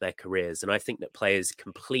throughout their careers. And I think that players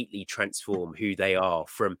completely transform who they are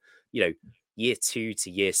from, year 2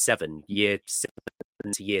 to year 7, year 7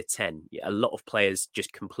 to year 10. A lot of players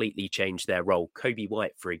just completely change their role. Kobe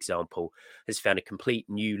White, for example, has found a complete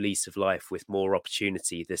new lease of life with more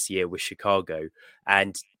opportunity this year with Chicago.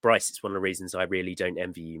 And Bryce, it's one of the reasons I really don't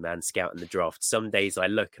envy you, man, scouting the draft. Some days I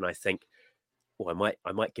look and I think, well,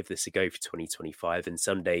 I might give this a go for 2025. And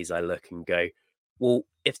some days I look and go, well,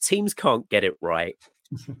 if teams can't get it right,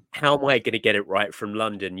 how am I going to get it right from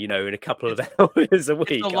London, in a couple of hours a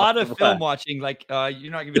week? It's a lot of film watching. Like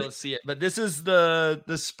you're not going to be able to see it, but this is the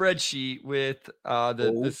spreadsheet with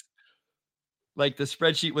the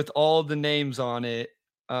spreadsheet with all the names on it.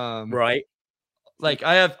 Right. Like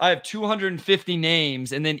I have 250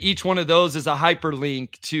 names, and then each one of those is a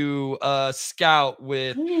hyperlink to scout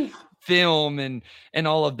with film and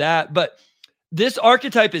all of that. But this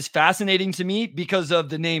archetype is fascinating to me because of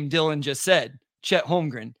the name Dylan just said, Chet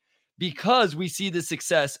Holmgren, because we see the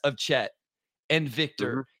success of Chet and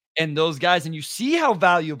Victor and those guys, and you see how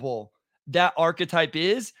valuable that archetype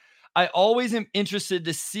is. I always am interested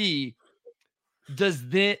to see, does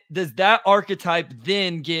that archetype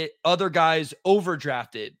then get other guys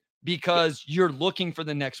overdrafted because you're looking for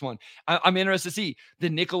the next one? I'm interested to see the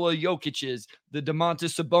Nikola Jokic's, the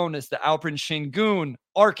Domantas Sabonis, the Alperen Şengün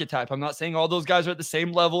archetype. I'm not saying all those guys are at the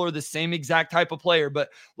same level or the same exact type of player, but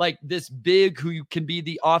like this big who can be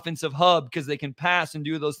the offensive hub because they can pass and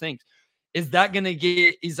do those things. Is that going to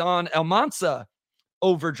get Izan Almansa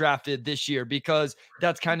overdrafted this year? Because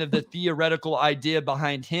that's kind of the theoretical idea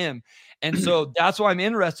behind him. And so that's why I'm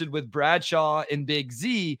interested with Bradshaw and Big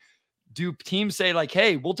Z. Do teams say like,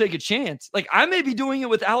 hey, we'll take a chance? Like I may be doing it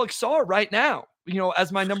with Alex Sarr right now,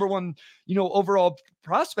 as my number one, overall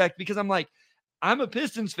prospect, because I'm like, I'm a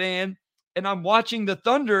Pistons fan and I'm watching the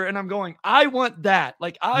Thunder and I'm going, I want that.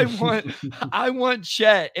 Like I want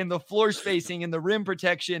Chet and the floor spacing and the rim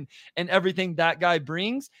protection and everything that guy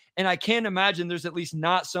brings. And I can't imagine there's at least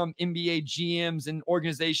not some NBA GMs and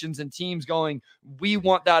organizations and teams going, we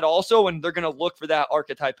want that also. And they're going to look for that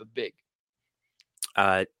archetype of big.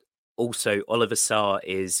 Also, Olivier Sarr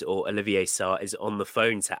is on the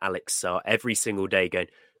phone to Alex Sarr every single day going,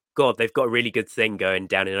 God, they've got a really good thing going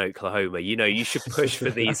down in Oklahoma. You should push for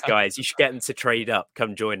these guys. You should get them to trade up,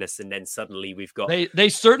 come join us. And then suddenly we've got... They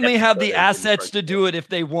certainly have the assets to do it if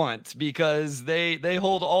they want, because they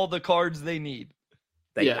hold all the cards they need.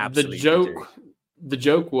 They absolutely do. The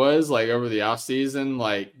joke was like over the offseason,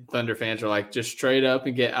 like Thunder fans are like, just trade up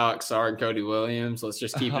and get Alex Sarr and Cody Williams. Let's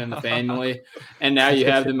just keep it in the family. And now you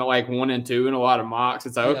have them at like 1 and 2 in a lot of mocks.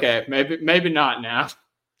 It's like, okay, maybe not now.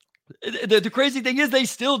 The crazy thing is they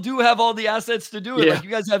still do have all the assets to do it. Yeah. Like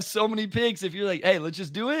you guys have so many picks. If you're like, hey, let's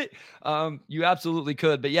just do it. You absolutely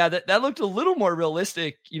could. But yeah, that looked a little more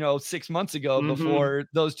realistic, 6 months ago before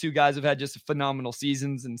those two guys have had just phenomenal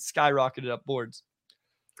seasons and skyrocketed up boards.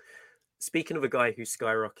 Speaking of a guy who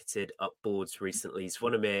skyrocketed up boards recently,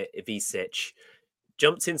 Zvonimir Ivicic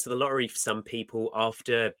jumped into the lottery for some people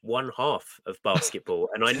after one half of basketball.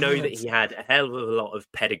 And I know that he had a hell of a lot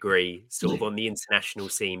of pedigree sort of on the international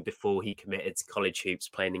scene before he committed to college hoops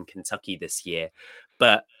playing in Kentucky this year.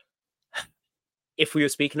 But if we were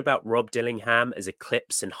speaking about Rob Dillingham as a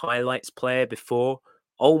clips and highlights player before,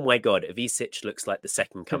 oh my God, Ivisic looks like the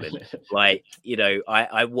second coming. Like, you know,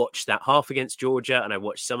 I watched that half against Georgia and I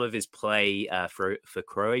watched some of his play for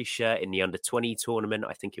Croatia in the under-20 tournament.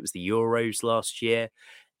 I think it was the Euros last year.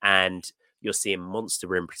 And you're seeing monster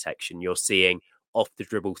rim protection. You're seeing off the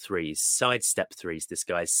dribble threes, sidestep threes. This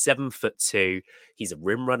guy's 7'2". He's a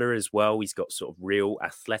rim runner as well. He's got sort of real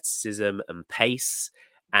athleticism and pace.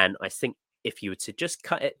 And I think if you were to just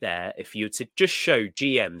cut it there, if you were to just show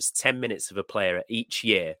GMs 10 minutes of a player each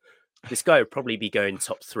year, this guy would probably be going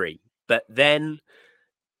top 3. But then,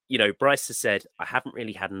 you know, Bryce has said, I haven't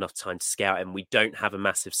really had enough time to scout him. We don't have a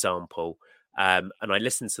massive sample. And I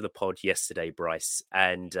listened to the pod yesterday, Bryce,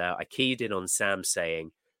 and I keyed in on Sam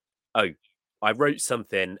saying, oh, I wrote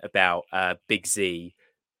something about Big Z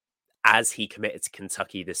as he committed to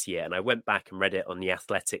Kentucky this year. And I went back and read it on The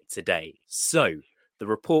Athletic today. So the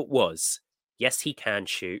report was, yes, he can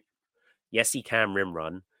shoot. Yes, he can rim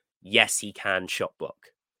run. Yes, he can shot block.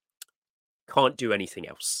 Can't do anything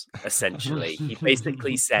else, essentially. He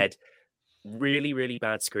basically said, really, really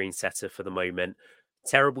bad screen setter for the moment.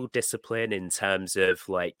 Terrible discipline in terms of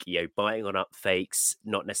like, you know, biting on up fakes,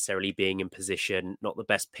 not necessarily being in position, not the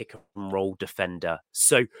best pick and roll defender.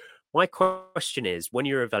 So my question is, when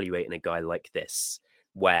you're evaluating a guy like this,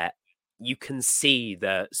 where you can see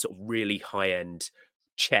the sort of really high end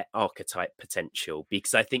Chet archetype potential,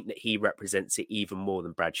 because I think that he represents it even more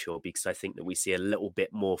than Bradshaw, because I think that we see a little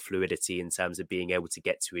bit more fluidity in terms of being able to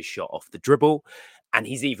get to his shot off the dribble. And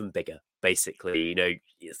he's even bigger, basically. You know,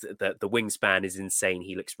 the wingspan is insane.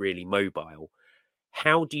 He looks really mobile.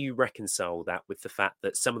 How do you reconcile that with the fact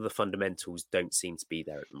that some of the fundamentals don't seem to be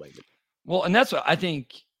there at the moment? Well, and that's what I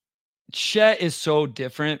think. Chet is so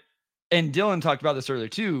different. And Dylan talked about this earlier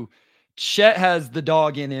too. Chet has the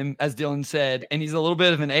dog in him, as Dylan said, and he's a little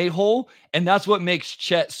bit of an a-hole. And that's what makes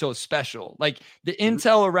Chet so special. Like the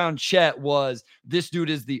intel around Chet was, this dude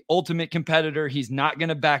is the ultimate competitor. He's not going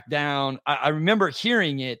to back down. I remember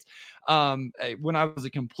hearing it when I was a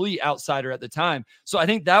complete outsider at the time. So I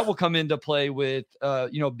think that will come into play with,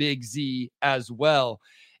 Big Z as well.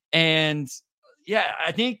 And yeah,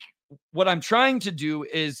 I think what I'm trying to do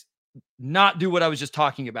is not do what I was just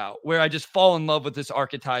talking about, where I just fall in love with this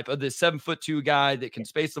archetype of this 7'2" guy that can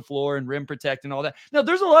space the floor and rim protect and all that. Now,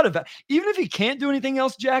 there's a lot of, even if he can't do anything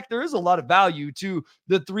else, Jack, there is a lot of value to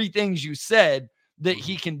the 3 things you said that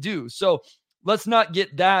he can do. So let's not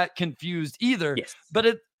get that confused either. Yes.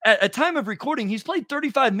 But at time of recording, he's played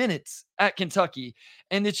 35 minutes at Kentucky,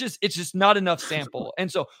 and it's just not enough sample. And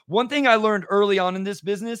so one thing I learned early on in this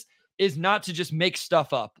business is not to just make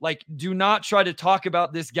stuff up. Like, do not try to talk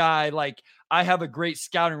about this guy like I have a great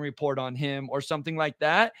scouting report on him or something like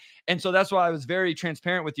that. And so that's why I was very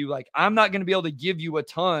transparent with you. Like, I'm not going to be able to give you a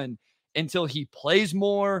ton until he plays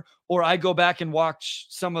more, or I go back and watch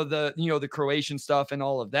some of the, the Croatian stuff and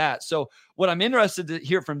all of that. So what I'm interested to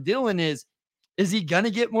hear from Dylan is he going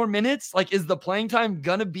to get more minutes? Like, is the playing time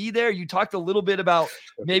going to be there? You talked a little bit about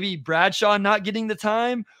maybe Bradshaw not getting the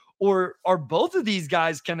time, or are both of these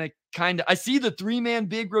guys kind of, I see the 3-man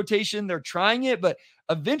big rotation. They're trying it, but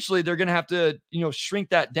eventually they're going to have to,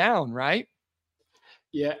 shrink that down. Right.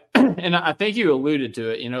 Yeah. And I think you alluded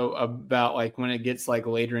to it, about like when it gets like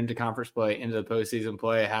later into conference play, into the postseason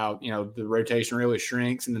play, how, the rotation really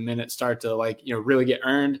shrinks and the minutes start to like, really get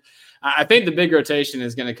earned. I think the big rotation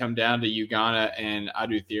is going to come down to Ugana and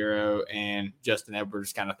Adu Thero and Justin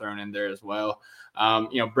Edwards kind of thrown in there as well.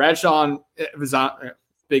 Bradshaw was on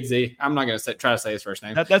Big Z. I'm not going to try to say his first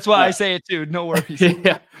name. That's why I say it too. No worries.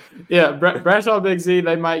 Yeah. Bradshaw, Big Z,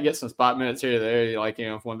 they might get some spot minutes here or there. Like,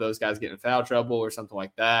 if one of those guys get in foul trouble or something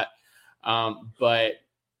like that. But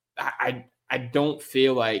I don't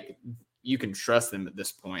feel like you can trust them at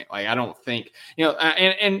this point. Like, I don't think,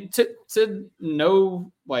 and to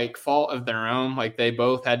no like fault of their own, like they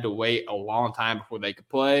both had to wait a long time before they could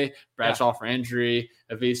play. Bradshaw for injury,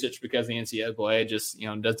 Ivisic because the NCAA just,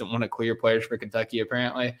 doesn't want to clear players for Kentucky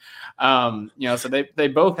apparently. So they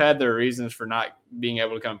both had their reasons for not being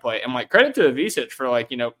able to come play. And like credit to Ivisic for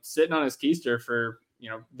like, sitting on his keister for,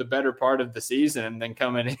 the better part of the season and then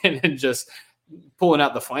coming in and just pulling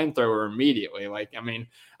out the flamethrower immediately. Like, I mean,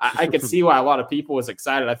 I could see why a lot of people was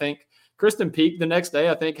excited. I think Kristen Peak the next day,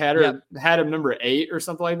 I think had him number 8 or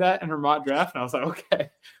something like that in her mock draft. And I was like, okay,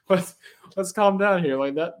 let's calm down here.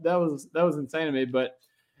 Like that was insane to me. But,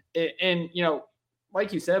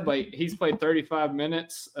 like you said, like he's played 35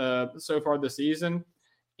 minutes so far this season.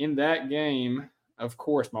 In that game, of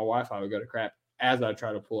course, my Wi-Fi would go to crap as I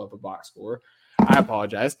try to pull up a box score. I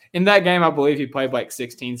apologize. In that game, I believe he played like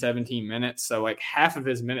 16, 17 minutes. So like half of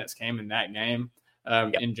his minutes came in that game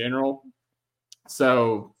in general.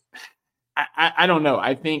 So I don't know.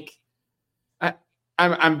 I think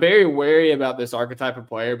I'm very wary about this archetype of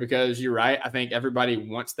player because you're right. I think everybody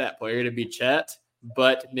wants that player to be Chet.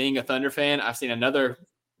 But being a Thunder fan, I've seen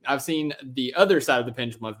the other side of the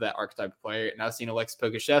pendulum of that archetype of player, and I've seen Alexis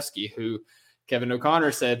Pokusevski, who Kevin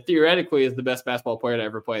O'Connor said theoretically is the best basketball player to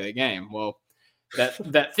ever play the game. Well,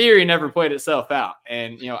 that theory never played itself out,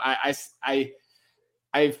 and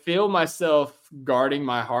I feel myself guarding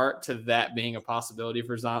my heart to that being a possibility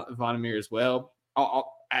for Vonnemeer as well.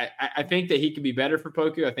 I think that he could be better for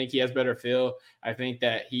Poku. I think he has better feel. I think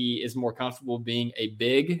that he is more comfortable being a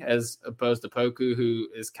big as opposed to Poku, who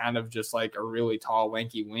is kind of just like a really tall,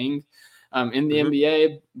 lanky wing in the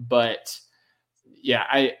NBA. But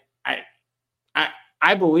yeah,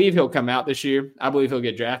 I believe he'll come out this year. I believe he'll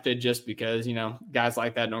get drafted just because, guys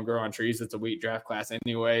like that don't grow on trees. It's a weak draft class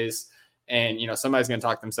anyways. And, somebody's going to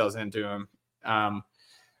talk themselves into him.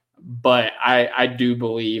 But I do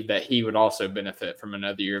believe that he would also benefit from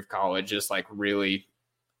another year of college, just like really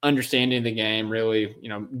understanding the game, really,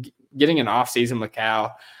 getting an off season with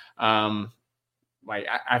Cal. I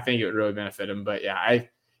think it would really benefit him. But yeah,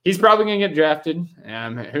 he's probably going to get drafted.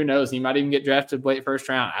 Who knows? He might even get drafted late first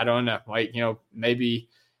round. I don't know. Maybe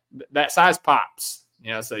that size pops.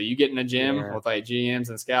 So you get in a gym with like GMs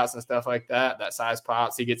and scouts and stuff like that. That size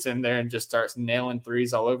pops. He gets in there and just starts nailing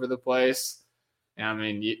threes all over the place.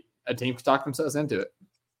 A team could talk themselves into it.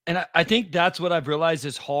 And I think that's what I've realized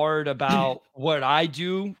is hard about what I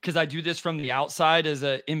do, because I do this from the outside as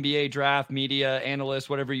a NBA draft media analyst,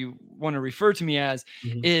 whatever you want to refer to me as,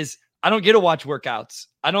 is I don't get to watch workouts.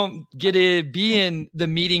 I don't get to be in the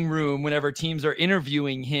meeting room whenever teams are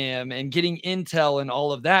interviewing him and getting intel and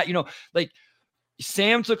all of that. Like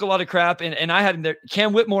Sam took a lot of crap, and I had him there.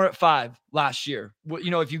 Cam Whitmore at 5 last year.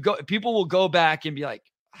 If you go, people will go back and be like,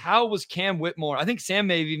 how was Cam Whitmore? I think Sam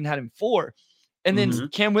may have even had him 4. And then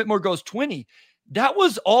Cam Whitmore goes 20. That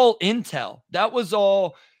was all intel. That was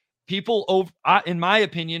all people, in my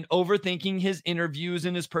opinion, overthinking his interviews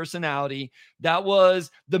and his personality. That was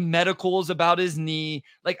the medicals about his knee.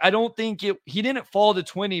 Like, I don't think he didn't fall to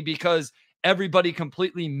 20 because everybody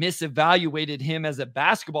completely misevaluated him as a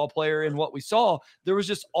basketball player and what we saw. There was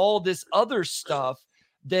just all this other stuff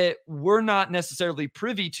that we're not necessarily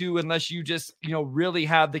privy to unless you just, really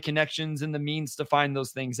have the connections and the means to find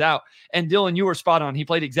those things out. And Dylan, you were spot on. He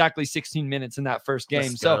played exactly 16 minutes in that first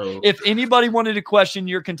game. So if anybody wanted to question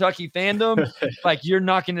your Kentucky fandom, you're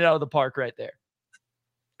knocking it out of the park right there.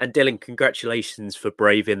 And Dylan, congratulations for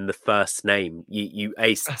braving the first name. You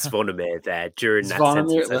aced Zvonimir there during that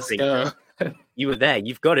sentence. Let's go. You were there.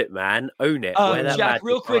 You've got it, man. Own it. Jack,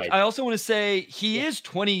 real quick, I also want to say he is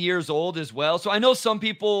 20 years old as well. So I know some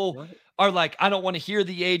people are like, I don't want to hear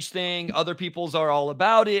the age thing. Other people's are all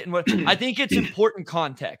about it. And I think it's important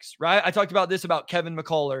context, right? I talked about this about Kevin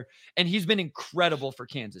McCullough, and he's been incredible for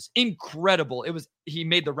Kansas. Incredible. He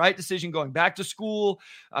made the right decision going back to school.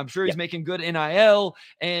 I'm sure he's making good NIL,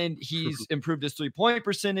 and he's improved his 3-point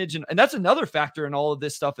percentage. And that's another factor in all of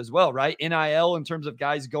this stuff as well, right? NIL in terms of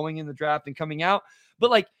guys going in the draft and coming out.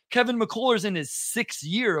 But Kevin McCullough's in his 6th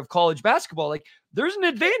year of college basketball. There's an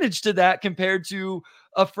advantage to that compared to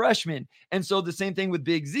a freshman. And so the same thing with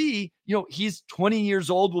Big Z, he's 20 years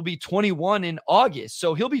old, will be 21 in August.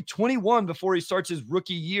 So he'll be 21 before he starts his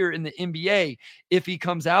rookie year in the NBA. If he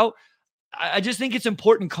comes out, I just think it's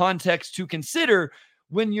important context to consider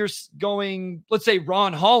when you're going, let's say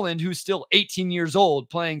Ron Holland, who's still 18 years old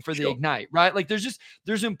playing for the Ignite, right?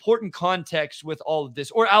 There's important context with all of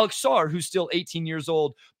this. Or Alex Sarr, who's still 18 years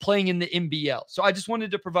old playing in the NBL. So I just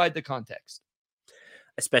wanted to provide the context.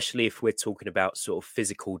 Especially if we're talking about sort of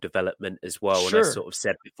physical development as well. And I sort of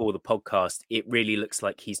said before the podcast, it really looks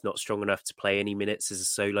like he's not strong enough to play any minutes as a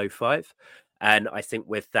solo 5. And I think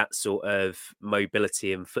with that sort of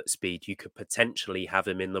mobility and foot speed, you could potentially have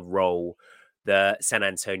him in the role that San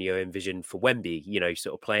Antonio envisioned for Wemby,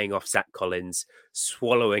 sort of playing off Zach Collins,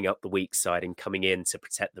 swallowing up the weak side and coming in to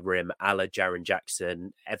protect the rim, a la Jaren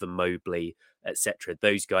Jackson, Evan Mobley, etc.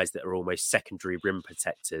 Those guys that are almost secondary rim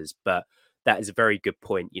protectors. But that is a very good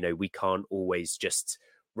point. We can't always just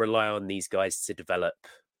rely on these guys to develop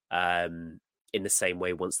in the same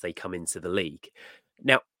way once they come into the league.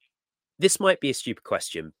 Now, this might be a stupid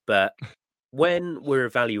question, but when we're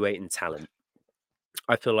evaluating talent,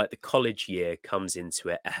 I feel like the college year comes into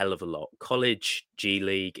it a hell of a lot. College, G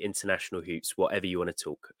League, international hoops, whatever you want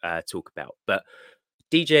to talk about. But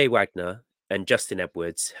DJ Wagner and Justin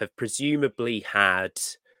Edwards have presumably had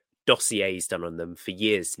dossiers done on them for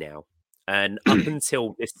years now. And up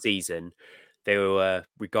until this season, they were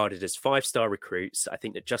regarded as 5-star recruits. I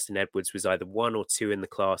think that Justin Edwards was either 1 or 2 in the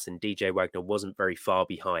class, and DJ Wagner wasn't very far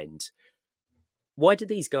behind. Why do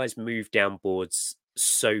these guys move down boards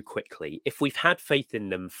so quickly? If we've had faith in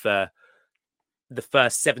them for the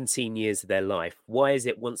first 17 years of their life, why is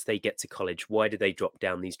it once they get to college, why do they drop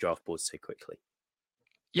down these draft boards so quickly?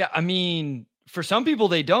 Yeah, I mean, for some people,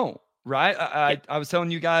 they don't, right? I was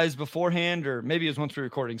telling you guys beforehand, or maybe it was once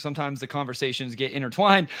pre-recording. Sometimes the conversations get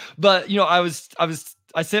intertwined, but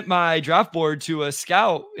I sent my draft board to a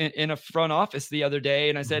scout in a front office the other day,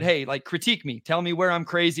 and I said, hey, like, critique me, tell me where I'm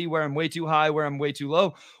crazy, where I'm way too high, where I'm way too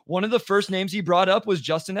low. One of the first names he brought up was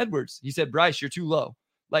Justin Edwards. He said, Bryce, you're too low.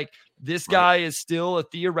 Like, this guy is still a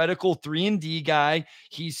theoretical 3-and-D guy.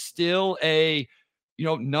 He's still a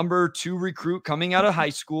number 2 recruit coming out of high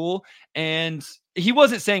school. And he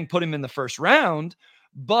wasn't saying put him in the first round,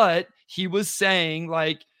 but he was saying,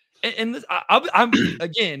 like, and this, I'm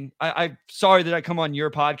again, I'm sorry that I come on your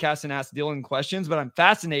podcast and ask Dylan questions, but I'm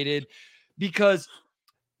fascinated because,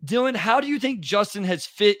 Dylan, how do you think Justin has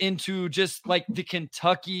fit into just like the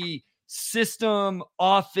Kentucky system,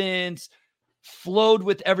 offense, flowed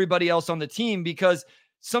with everybody else on the team? Because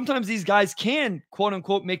sometimes these guys can, quote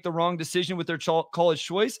unquote, make the wrong decision with their college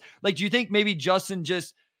choice. Like, do you think maybe Justin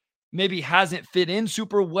just maybe hasn't fit in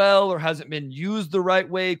super well or hasn't been used the right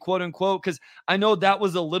way, quote unquote? Because I know that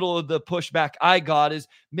was a little of the pushback I got, is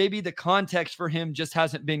maybe the context for him just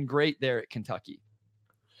hasn't been great there at Kentucky.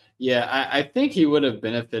 Yeah, I think he would have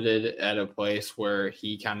benefited at a place where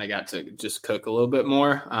he kind of got to just cook a little bit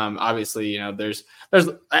more. Obviously, there's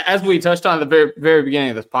as we touched on at the very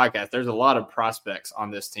beginning of this podcast, there's a lot of prospects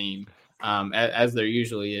on this team, as there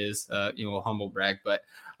usually is. Humble brag, but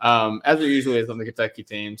as there usually is on the Kentucky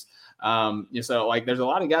teams. So like, there's a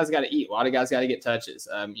lot of guys got to eat, a lot of guys got to get touches.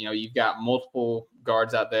 You've got multiple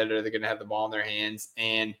guards out there that are going to have the ball in their hands,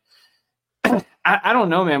 and I don't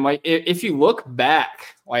know, man. Like, if you look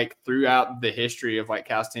back, like, throughout the history of like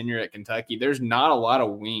Cal's tenure at Kentucky, there's not a lot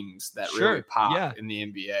of wings that really pop in the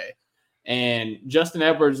NBA. And Justin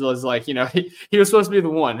Edwards was like, he was supposed to be the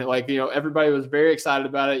one. Like, everybody was very excited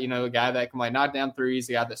about it. A guy that can like knock down threes,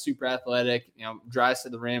 a guy that's super athletic, drives to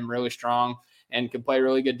the rim, really strong, and can play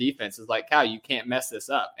really good defense. It's like, Cal, you can't mess this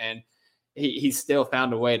up. And he still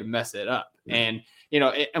found a way to mess it up. And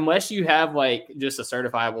unless you have like just a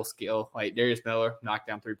certifiable skill, like Darius Miller,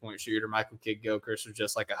 knockdown 3-point shooter, Michael Kidd-Gilchrist was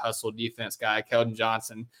just like a hustle defense guy, Keldon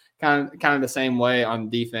Johnson, kind of the same way on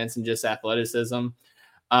defense and just athleticism.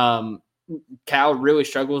 Cal really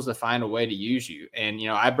struggles to find a way to use you. And,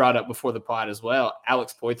 I brought up before the pod as well,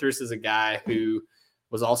 Alex Poythress is a guy who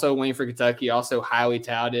was also a wing for Kentucky, also highly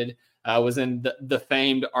touted, was in the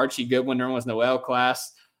famed Archie Goodwin, Nerlens Noel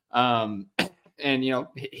class. And,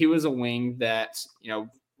 he was a wing that,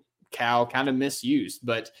 Cal kind of misused,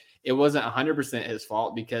 but it wasn't 100% his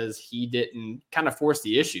fault because he didn't kind of force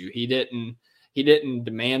the issue. He didn't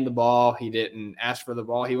demand the ball. He didn't ask for the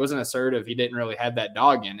ball. He wasn't assertive. He didn't really have that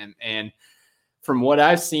dog in him. And from what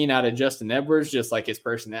I've seen out of Justin Edwards, just like his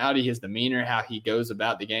personality, his demeanor, how he goes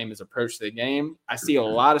about the game, his approach to the game, I see a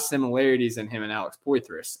lot of similarities in him and Alex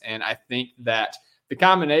Poythress. And I think that the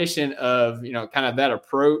combination of, kind of that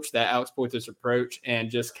approach, that Alex Poythress approach, and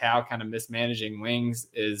just Cal kind of mismanaging wings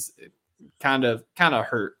is kind of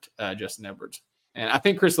hurt Justin Edwards. And I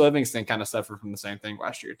think Chris Livingston kind of suffered from the same thing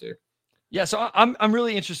last year too. Yeah, so I'm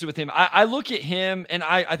really interested with him. I look at him, and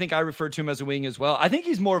I think I refer to him as a wing as well. I think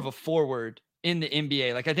he's more of a forward in the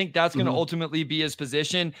NBA. Like, I think that's going to ultimately be his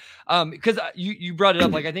position. Because you brought it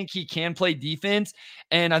up. Like, I think he can play defense.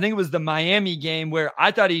 And I think it was the Miami game where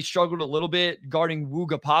I thought he struggled a little bit guarding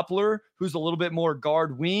Wooga Poplar, who's a little bit more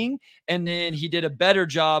guard wing. And then he did a better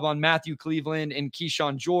job on Matthew Cleveland and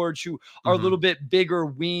Keyshawn George, who are a little bit bigger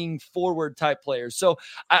wing forward type players. So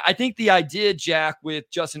I think the idea, Jack,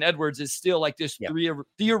 with Justin Edwards is still like this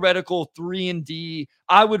theoretical 3-and-D.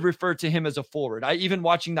 I would refer to him as a forward. Even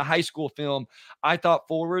watching the high school film, I thought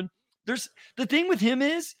forward. The thing with him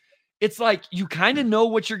is, it's like you kind of know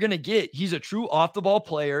what you're going to get. He's a true off the ball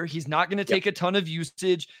player. He's not going to take a ton of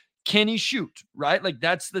usage. Can he shoot? Right? Like,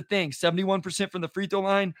 that's the thing. 71% from the free throw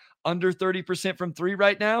line, under 30% from 3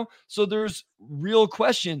 right now. So there's real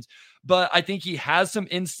questions, but I think he has some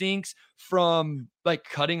instincts from like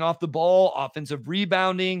cutting off the ball, offensive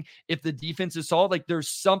rebounding. If the defense is solid, like, there's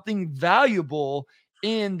something valuable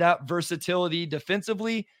in that versatility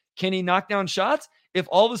defensively. Can he knock down shots? If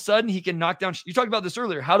all of a sudden he can knock down, you talked about this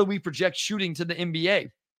earlier, how do we project shooting to the NBA?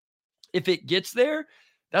 If it gets there,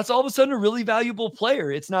 that's all of a sudden a really valuable player.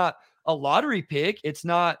 It's not a lottery pick. It's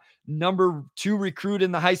not number 2 recruit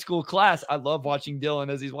in the high school class. I love watching Dylan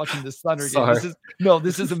as he's watching this Thunder game.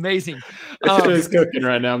 This is amazing. It's cooking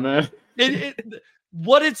right now, man.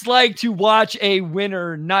 What it's like to watch a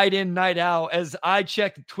winner night in, night out, as I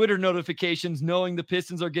check Twitter notifications, knowing the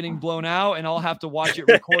Pistons are getting blown out, and I'll have to watch it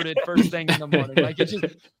recorded first thing in the morning. Like, it's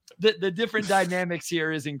just the different dynamics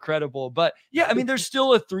here is incredible. But yeah, I mean, there's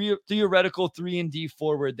still a theoretical 3-and-D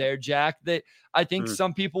forward there, Jack, that I think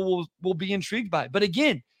some people will be intrigued by. But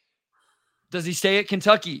again, does he stay at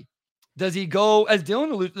Kentucky? Does he go, as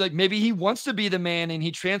Dylan alluded, like maybe he wants to be the man and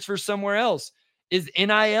he transfers somewhere else? Is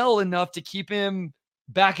NIL enough to keep him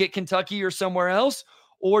back at Kentucky or somewhere else?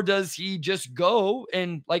 Or does he just go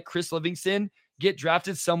and, like Chris Livingston, get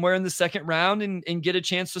drafted somewhere in the second round and get a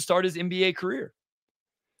chance to start his NBA career?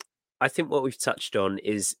 I think what we've touched on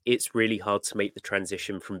is it's really hard to make the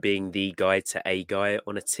transition from being the guy to a guy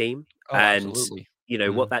on a team. Oh, absolutely. You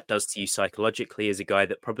know, what that does to you psychologically is a guy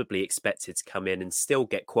that probably expected to come in and still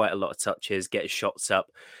get quite a lot of touches, get his shots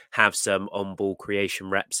up, have some on-ball creation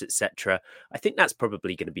reps, etc. I think that's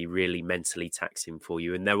probably going to be really mentally taxing for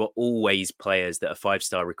you. And there are always players that are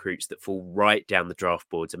 5-star recruits that fall right down the draft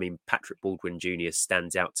boards. I mean, Patrick Baldwin Jr.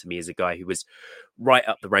 stands out to me as a guy who was right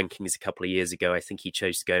up the rankings a couple of years ago. I think he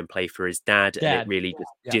chose to go and play for his dad. And it really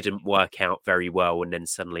didn't work out very well. And then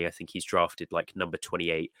suddenly I think he's drafted like number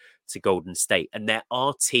 28 to Golden State. And there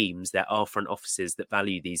are teams, there are front offices that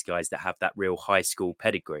value these guys that have that real high school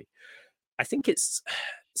pedigree. I think it's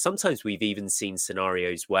sometimes we've even seen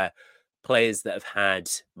scenarios where players that have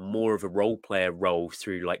had more of a role player role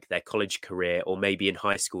through like their college career, or maybe in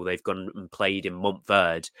high school, they've gone and played in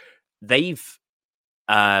Montverde. They've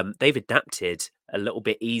adapted a little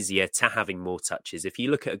bit easier to having more touches. If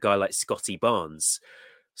you look at a guy like Scotty Barnes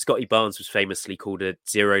was famously called a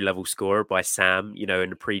 0-level scorer by Sam, you know, in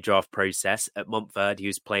the pre-draft process. At Montverde, he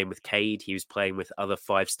was playing with Cade, he was playing with other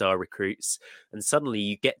 5-star recruits. And suddenly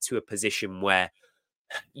you get to a position where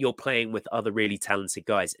you're playing with other really talented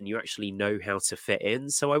guys and you actually know how to fit in.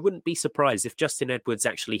 So I wouldn't be surprised if Justin Edwards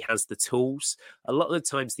actually has the tools. A lot of the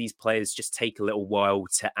times these players just take a little while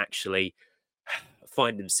to actually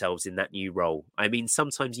find themselves in that new role. I mean,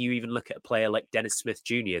 sometimes you even look at a player like Dennis Smith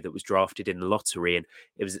Jr. that was drafted in the lottery, and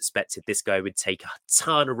it was expected this guy would take a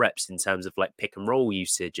ton of reps in terms of like pick and roll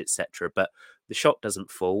usage, etc. But the shot doesn't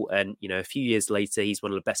fall. And, you know, a few years later, he's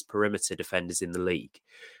one of the best perimeter defenders in the league.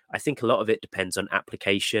 I think a lot of it depends on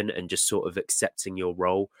application and just sort of accepting your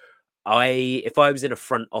role. If I was in a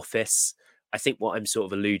front office, I think what I'm sort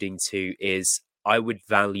of alluding to is I would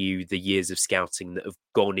value the years of scouting that have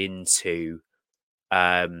gone into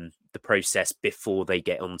the process before they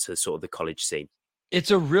get onto sort of the college scene. It's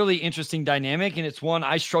a really interesting dynamic, and it's one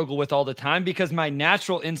I struggle with all the time because my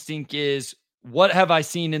natural instinct is, what have I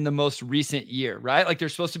seen in the most recent year, right? Like they're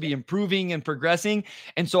supposed to be improving and progressing.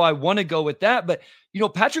 And so I want to go with that. But, you know,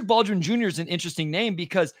 Patrick Baldwin Jr. is an interesting name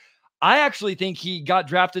because I actually think he got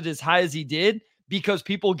drafted as high as he did because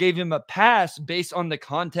people gave him a pass based on the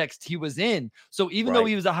context he was in. So even though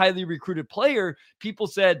he was a highly recruited player, people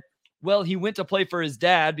said, well, he went to play for his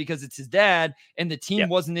dad because it's his dad and the team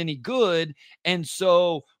wasn't any good. And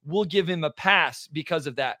so we'll give him a pass because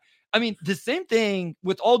of that. I mean, the same thing,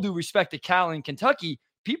 with all due respect to Cal and Kentucky,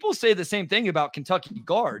 people say the same thing about Kentucky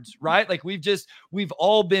guards, right? Like we've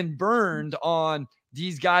all been burned on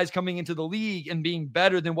these guys coming into the league and being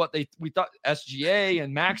better than what we thought, SGA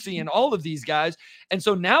and Maxey and all of these guys. And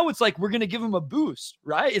so now it's like, we're going to give them a boost,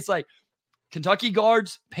 right? It's like Kentucky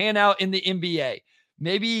guards pan out in the NBA.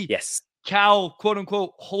 Maybe Cal, quote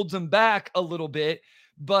unquote, holds them back a little bit,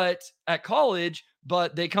 but at college,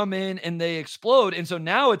 but they come in and they explode. And so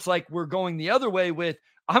now it's like, we're going the other way with,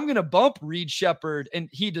 I'm going to bump Reed Shepherd and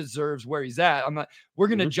he deserves where he's at. We're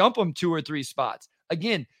going to jump him 2 or 3 spots.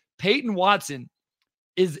 Again, Peyton Watson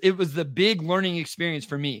it was the big learning experience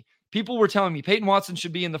for me. People were telling me Peyton Watson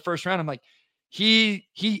should be in the first round. I'm like, he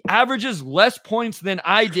averages less points than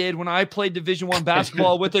I did when I played Division I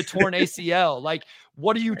basketball with a torn ACL. Like,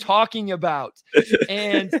 what are you talking about?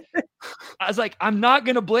 And I was like, I'm not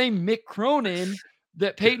going to blame Mick Cronin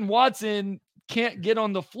that Peyton Watson can't get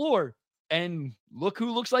on the floor. And look who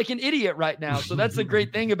looks like an idiot right now. So that's the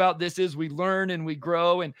great thing about this is we learn and we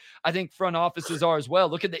grow. And I think front offices are as well.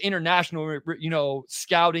 Look at the international,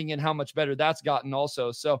 scouting and how much better that's gotten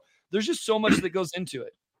also. So there's just so much that goes into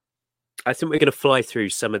it. I think we're going to fly through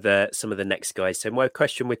some of the next guys. So my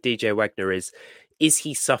question with DJ Wagner is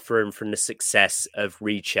he suffering from the success of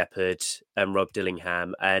Reed Shepherd and Rob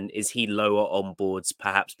Dillingham? And is he lower on boards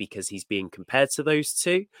perhaps because he's being compared to those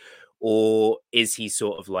two? Or is he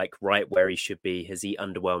sort of like right where he should be? Has he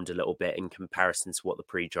underwhelmed a little bit in comparison to what the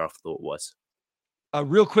pre-draft thought was?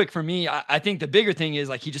 Real quick for me, I think the bigger thing is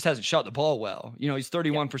like he just hasn't shot the ball well. He's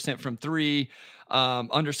 31% from three,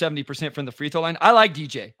 under 70% from the free throw line. I like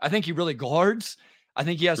DJ. I think he really guards. I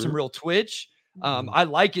think he has some real twitch. I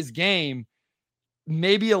like his game.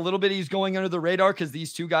 Maybe a little bit he's going under the radar because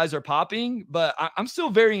these two guys are popping, but I'm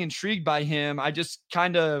still very intrigued by him. I just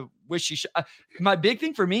kind of wish he should. My big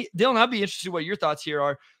thing for me, Dylan, I'd be interested what your thoughts here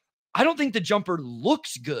are. I don't think the jumper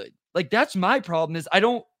looks good. Like that's my problem is I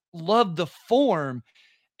don't love the form.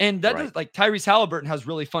 And that is like Tyrese Halliburton has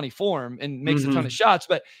really funny form and makes a ton of shots,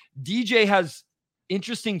 but DJ has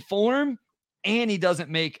interesting form and he doesn't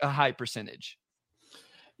make a high percentage.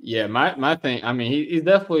 Yeah, my thing, I mean, he's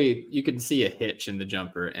definitely, you can see a hitch in the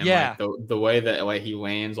jumper and like the way that like he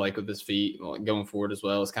lands like with his feet like, going forward as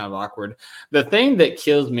well is kind of awkward. The thing that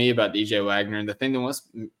kills me about DJ Wagner and the thing that wants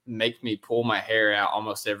makes me pull my hair out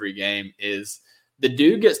almost every game is the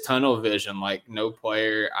dude gets tunnel vision like no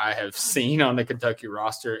player I have seen on the Kentucky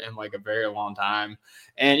roster in like a very long time.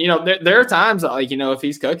 And, there are times that, like, if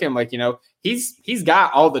he's cooking, like, he's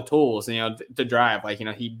got all the tools, to drive. Like,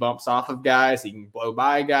 he bumps off of guys. He can blow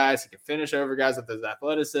by guys. He can finish over guys with his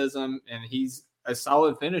athleticism. And he's a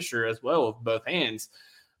solid finisher as well with both hands.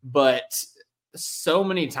 But so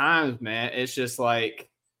many times, man, it's just like,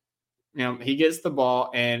 he gets the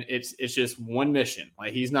ball and it's just one mission.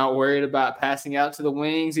 Like he's not worried about passing out to the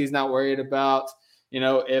wings. He's not worried about,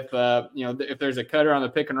 if there's a cutter on the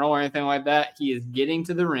pick and roll or anything like that. He is getting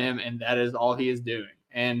to the rim and that is all he is doing.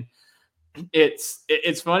 And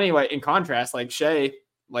it's funny, like in contrast, like Shea,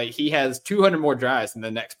 like he has 200 more drives than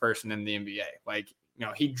the next person in the NBA. Like,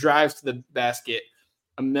 he drives to the basket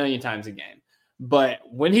a million times a game. But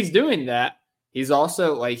when he's doing that, he's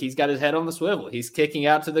also like, he's got his head on the swivel. He's kicking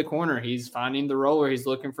out to the corner. He's finding the roller. He's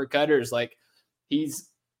looking for cutters. Like he's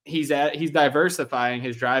diversifying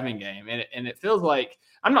his driving game. And it feels like,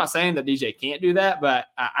 I'm not saying that DJ can't do that, but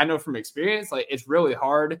I know from experience, like it's really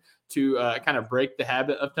hard to kind of break the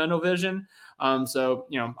habit of tunnel vision. So,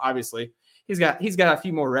 obviously he's got a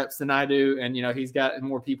few more reps than I do. And, he's got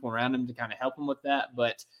more people around him to kind of help him with that.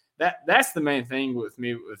 But that's the main thing with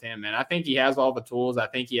him, man. I think he has all the tools. I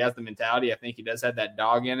think he has the mentality. I think he does have that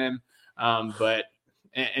dog in him. But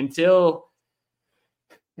until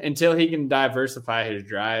he can diversify his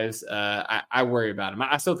drives, I worry about him.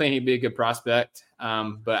 I still think he'd be a good prospect.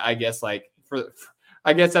 But I guess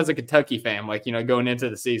as a Kentucky fan, like, going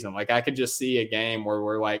into the season, like I could just see a game where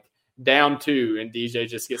we're like down 2 and DJ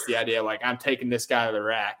just gets the idea, like I'm taking this guy to the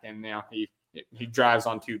rack. And he drives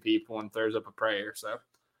on 2 people and throws up a prayer. So.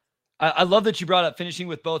 I love that you brought up finishing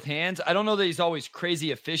with both hands. I don't know that he's always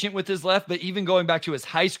crazy efficient with his left, but even going back to his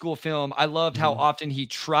high school film, I loved how often he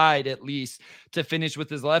tried at least to finish with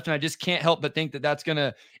his left. And I just can't help but think that that's going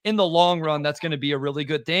to, in the long run, that's going to be a really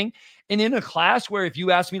good thing. And in a class where if you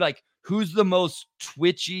ask me, like, who's the most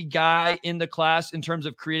twitchy guy in the class in terms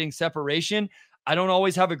of creating separation, I don't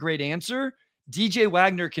always have a great answer. DJ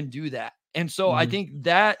Wagner can do that. And so I think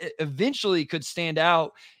that eventually could stand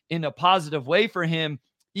out in a positive way for him.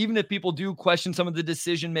 Even if people do question some of the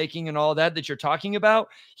decision-making and all that you're talking about,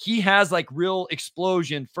 he has like real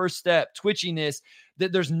explosion, first step, twitchiness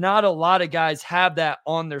that there's not a lot of guys have that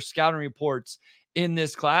on their scouting reports in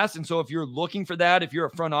this class. And so if you're looking for that, if you're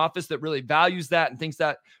a front office that really values that and thinks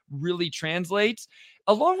that really translates,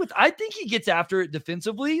 along with, I think he gets after it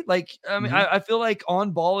defensively. Like, I mean, I feel like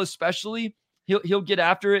on ball, especially he'll get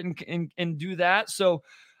after it and do that. So,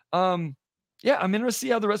 yeah, I'm interested to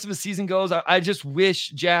see how the rest of the season goes. I just wish,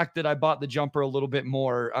 Jack, that I bought the jumper a little bit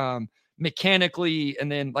more mechanically.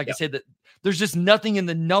 And then, like I said, that there's just nothing in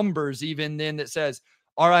the numbers even then that says,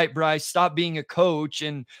 all right, Bryce, stop being a coach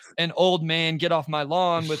and an old man, get off my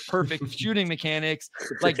lawn with perfect shooting mechanics.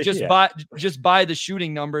 Like just buy the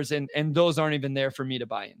shooting numbers. And those aren't even there for me to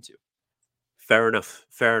buy into. Fair enough.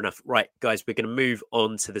 Right, guys, we're going to move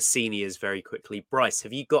on to the seniors very quickly. Bryce,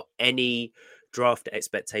 have you got any draft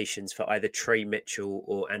expectations for either Trey Mitchell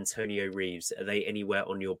or Antonio Reeves? Are they anywhere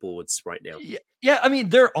on your boards right now? Yeah, I mean,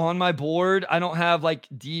 they're on my board. I don't have like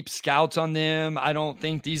deep scouts on them. I don't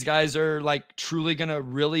think these guys are like truly going to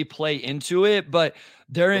really play into it, but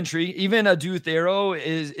they're intrigued. Even Adu Thero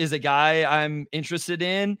is a guy I'm interested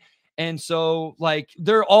in. And so like,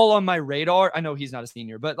 they're all on my radar. I know he's not a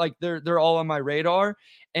senior, but like they're all on my radar.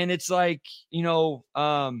 And it's like,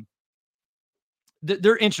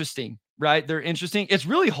 they're interesting. Right. They're interesting. It's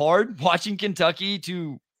really hard watching Kentucky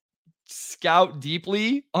to scout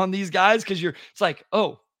deeply on these guys. It's like,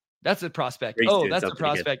 oh, that's a prospect. Oh, that's a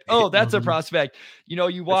prospect. Oh, that's a prospect.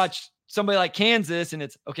 You watch somebody like Kansas and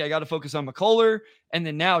it's okay. I got to focus on McCullough and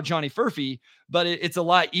then now Johnny Furphy, but it's a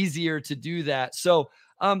lot easier to do that. So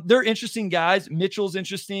They're interesting guys. Mitchell's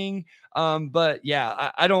interesting. But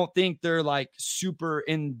yeah, I don't think they're like super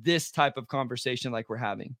in this type of conversation like we're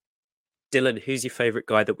having. Dylan, who's your favorite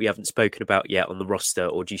guy that we haven't spoken about yet on the roster,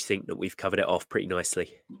 or do you think that we've covered it off pretty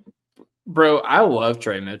nicely? Bro, I love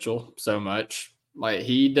Trey Mitchell so much. Like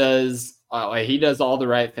he does all the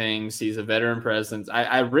right things. He's a veteran presence.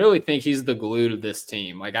 I really think he's the glue to this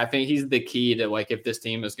team. Like I think he's the key to like if this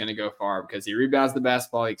team is going to go far, because he rebounds the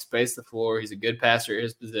basketball, he can space the floor, he's a good passer at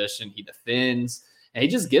his position, he defends, and he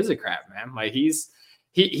just gives a crap, man. Like he's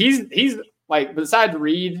like, besides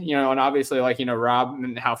Reed, and obviously like Rob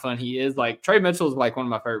and how fun he is, like Trey Mitchell is like one of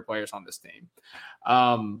my favorite players on this team.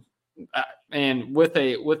 And with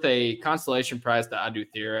a consolation prize to Adu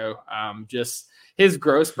Thero, just his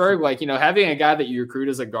Grossberg, like, having a guy that you recruit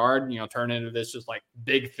as a guard, turn into this just like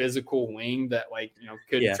big physical wing that like,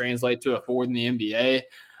 could translate to a forward in the NBA.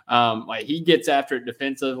 Like he gets after it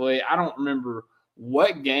defensively. I don't remember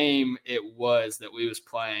what game it was that we was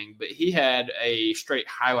playing, but he had a straight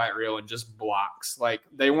highlight reel and just blocks. Like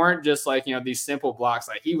they weren't just like, these simple blocks.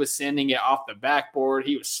 Like he was sending it off the backboard.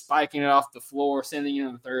 He was spiking it off the floor, sending it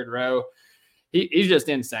in the third row. He's just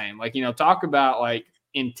insane. Like, talk about like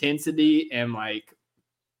intensity and like,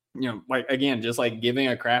 like again, just like giving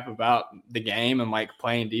a crap about the game and like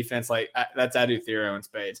playing defense. Like that's Adu Thero in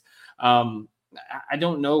spades. I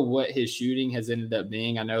don't know what his shooting has ended up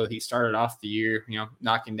being. I know he started off the year,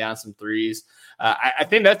 knocking down some threes. I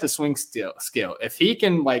think that's a swing skill. If he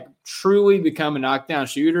can like truly become a knockdown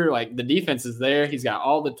shooter, like the defense is there. He's got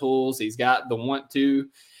all the tools. He's got the want to.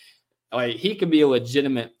 Like he could be a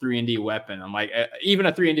legitimate 3-and-D weapon. I'm like, even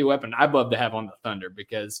a 3-and-D weapon, I'd love to have on the Thunder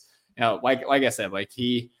because, like I said, like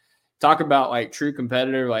he talk about like true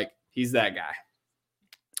competitor, like he's that guy.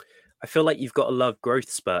 I feel like you've got a love growth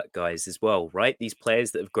spurt guys as well, right? These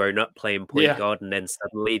players that have grown up playing point guard and then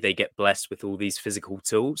suddenly they get blessed with all these physical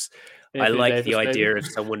tools. I like the idea of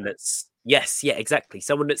someone that's, exactly.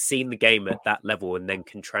 Someone that's seen the game at that level and then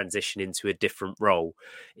can transition into a different role.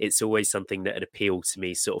 It's always something that would appeal to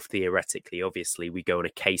me sort of theoretically. Obviously, we go on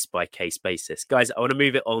a case-by-case basis. Guys, I want to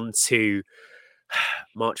move it on to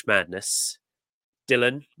March Madness.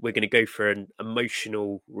 Dylan, we're going to go for an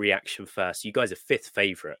emotional reaction first. You guys are fifth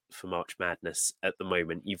favourite for March Madness at the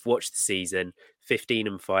moment. You've watched the season,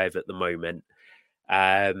 15-5 at the moment.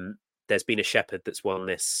 There's been a Shepherd that's won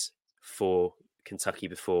this for Kentucky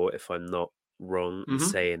before, if I'm not wrong in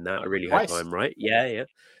saying that. I really hope I'm right. Yeah.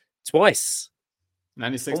 Twice.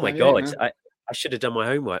 96. Oh my God. I should have done my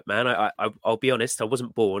homework, man. I'll be honest, I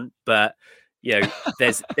wasn't born, but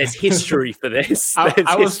there's history for this.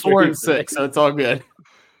 I was 4 and 6, so it's all good.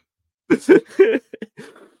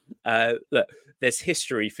 Look, there's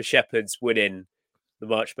history for Shepherds winning the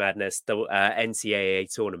March Madness, the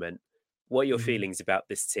NCAA tournament. What are your feelings about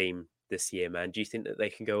this team this year, man? Do you think that they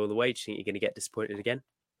can go all the way? Do you think you're going to get disappointed again?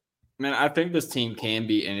 Man, I think this team can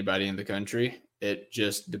beat anybody in the country. It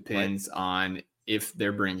just depends on if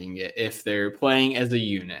they're bringing it, if they're playing as a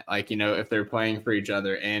unit, like, if they're playing for each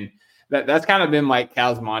other. And that's kind of been like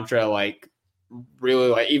Cal's mantra, like really,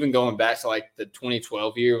 like even going back to like the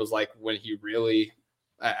 2012 year was like when he really,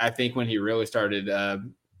 I think when he really started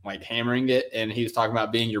like hammering it, and he was talking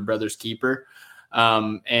about being your brother's keeper.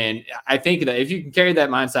 And I think that if you can carry that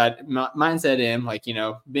mindset in, like,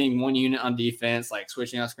 being one unit on defense, like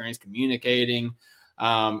switching out screens, communicating,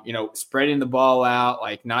 spreading the ball out,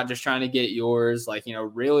 like not just trying to get yours, like,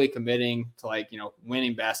 really committing to like,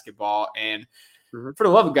 winning basketball. And for the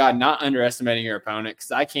love of God, not underestimating your opponent,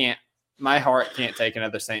 because my heart can't take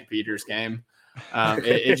another St. Peter's game.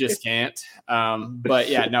 It just can't. But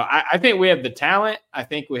yeah, no, I think we have the talent. I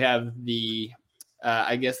think we have the,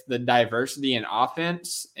 I guess the diversity in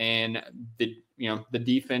offense and the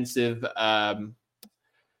defensive,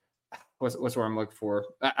 what's what I'm looking for?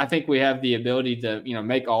 I think we have the ability to,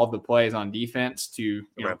 make all the plays on defense to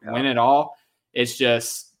win it all. It's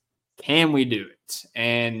just, can we do it?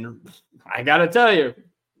 And I got to tell you,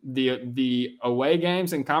 the away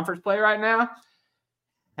games and conference play right now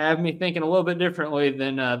have me thinking a little bit differently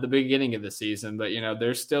than the beginning of the season. But,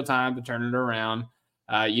 there's still time to turn it around.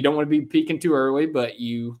 You don't want to be peaking too early, but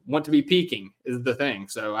you want to be peaking is the thing.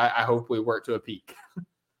 So I hope we work to a peak.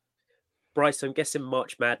 Bryce, I'm guessing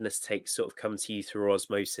March Madness takes sort of come to you through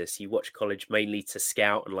osmosis. You watch college mainly to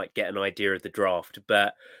scout and like get an idea of the draft,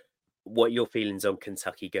 but what are your feelings on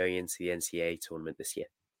Kentucky going into the NCAA tournament this year?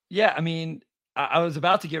 Yeah, I mean, I was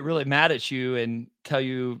about to get really mad at you and tell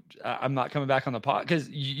you I'm not coming back on the pod because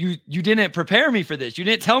you didn't prepare me for this. You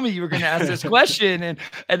didn't tell me you were going to ask this question,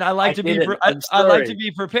 and I like to be I like to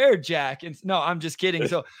be prepared, Jack. And no, I'm just kidding.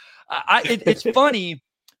 So it's funny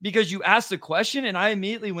because you asked the question and I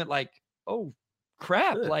immediately went like, oh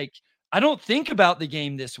crap, like I don't think about the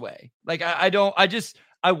game this way. Like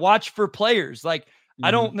I watch for players. Like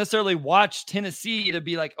I don't necessarily watch Tennessee to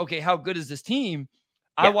be like, okay, how good is this team?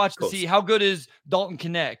 I watch to see how good is Dalton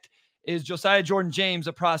Connect. Is Josiah Jordan James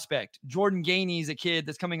a prospect? Jordan Gainey's a kid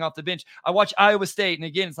that's coming off the bench. I watch Iowa State. And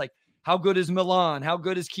again, it's like, how good is Milan? How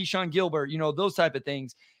good is Keyshawn Gilbert? Those type of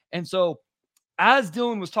things. And so as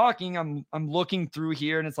Dylan was talking, I'm looking through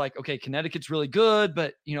here and it's like, okay, Connecticut's really good,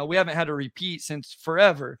 but we haven't had a repeat since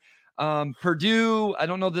forever. Purdue, I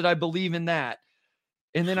don't know that I believe in that.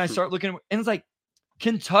 And then I start looking and it's like,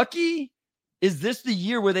 Kentucky, is this the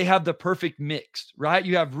year where they have the perfect mix, right?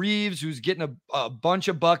 You have Reeves, who's getting a bunch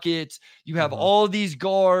of buckets. You have all these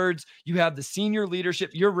guards. You have the senior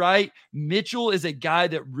leadership. You're right. Mitchell is a guy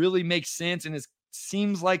that really makes sense and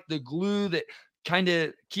seems like the glue that kind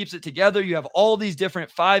of keeps it together. You have all these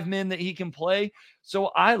different 5 men that he can play. So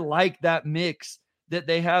I like that mix that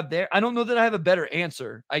they have there. I don't know that I have a better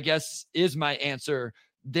answer, I guess, is my answer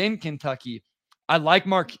than Kentucky. I like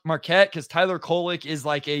Marquette because Tyler Kolek is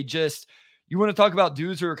like you want to talk about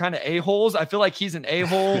dudes who are kind of a-holes? I feel like he's an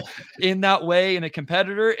a-hole in that way and a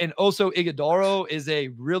competitor. And also Iguodaro is a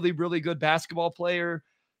really, really good basketball player.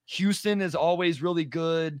 Houston is always really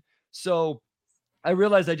good. So I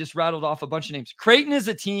realized I just rattled off a bunch of names. Creighton is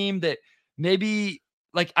a team that maybe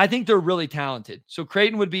I think they're really talented. So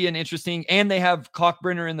Creighton would be an interesting, and they have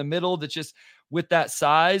Kalkbrenner in the middle that's just with that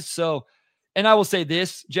size. So, and I will say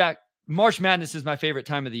this, Jack, March Madness is my favorite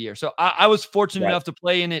time of the year. So I was fortunate enough to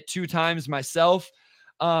play in it 2 times myself.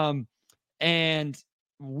 And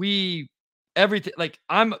everything,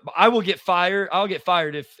 I will get fired. I'll get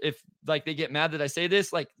fired if they get mad that I say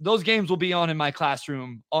this. Like those games will be on in my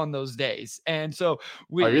classroom on those days. And so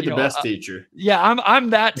you're the best teacher. Yeah, I'm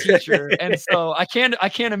that teacher. And so I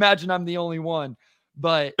can't imagine I'm the only one,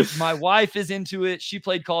 but my wife is into it. She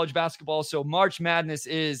played college basketball. So March Madness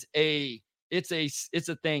is it's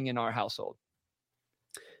a thing in our household.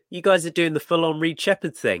 You guys are doing the full-on Reed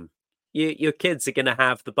Shepherd thing. Your kids are going to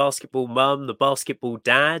have the basketball mum, the basketball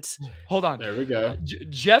dad. Hold on. There we go.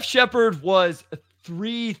 Jeff Shepherd was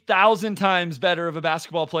 3,000 times better of a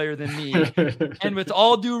basketball player than me. And with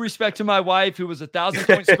all due respect to my wife, who was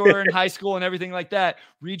 1,000-point scorer in high school and everything like that,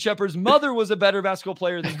 Reed Shepherd's mother was a better basketball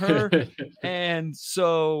player than her. And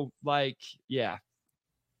so, yeah.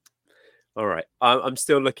 All right. I'm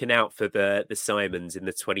still looking out for the Simons in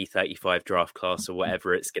the 2035 draft class or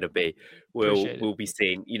whatever it's going to be. We'll be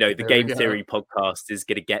seeing, the Game Theory podcast is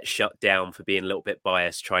going to get shut down for being a little bit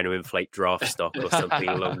biased, trying to inflate draft stock or something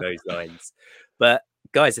along those lines. But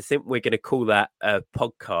guys, I think we're going to call that a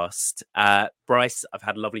podcast. Bryce, I've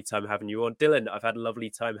had a lovely time having you on. Dylan, I've had a lovely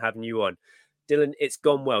time having you on. Dylan, it's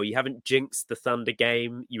gone well. You haven't jinxed the Thunder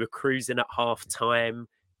game. You were cruising at halftime.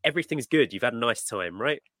 Everything's good. You've had a nice time,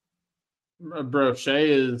 right? Bro, Shea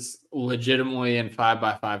is legitimately in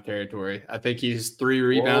 5x5 territory. I think he's 3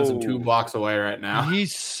 rebounds and 2 blocks away right now.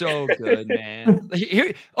 He's so good, man.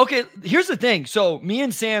 Here's the thing. So me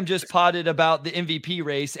and Sam just potted about the MVP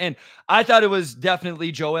race, and I thought it was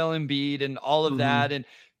definitely Joel Embiid and all of that. And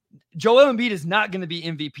Joel Embiid is not going to be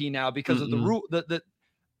MVP now because of the rule.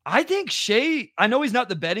 I think Shea, I know he's not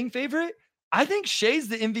the betting favorite. I think Shea's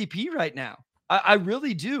the MVP right now. I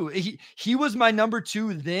really do. He was my number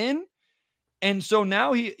 2 then. And so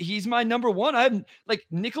now he's my number 1. I'm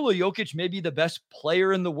Nikola Jokic may be the best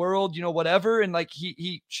player in the world, whatever. And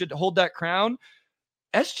he should hold that crown.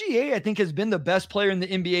 SGA, I think, has been the best player in the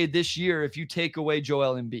NBA this year if you take away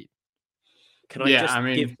Joel Embiid. Can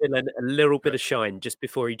I give Dylan a little bit of shine just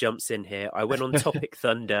before he jumps in here? I went on Topic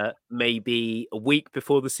Thunder maybe a week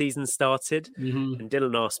before the season started. And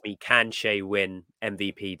Dylan asked me, can Shea win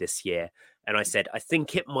MVP this year? And I said, I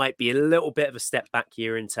think it might be a little bit of a step back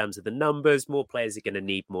here in terms of the numbers. More players are going to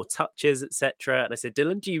need more touches, etc. And I said,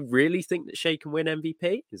 Dylan, do you really think that Shea can win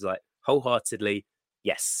MVP? He's like, wholeheartedly,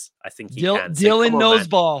 yes, I think he can. Dylan knows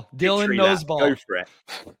ball. Dylan knows ball. Go for it.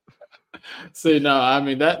 See, no, I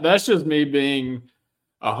mean, that's just me being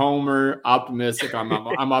a homer, optimistic. I'm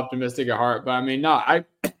optimistic at heart. But I mean, no,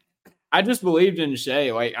 I just believed in Shea.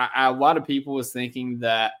 A lot of people was thinking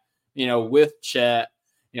that, with Chet,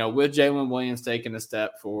 with Jalen Williams taking a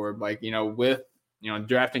step forward, with,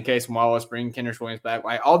 drafting Case Wallace, bringing Kenrich Williams back,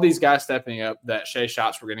 all these guys stepping up, that Shea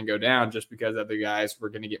shots were going to go down just because other guys were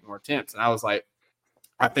going to get more attempts. And I was like,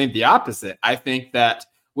 I think the opposite. I think that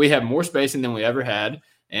we have more spacing than we ever had.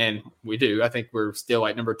 And we do. I think we're still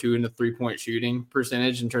number 2 in the 3-point shooting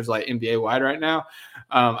percentage in terms of NBA wide right now.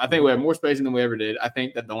 I think we have more spacing than we ever did. I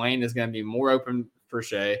think that the lane is going to be more open for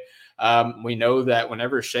Shea. We know that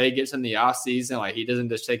whenever Shea gets in the off season, he doesn't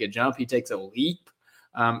just take a jump, he takes a leap,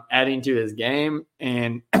 adding to his game.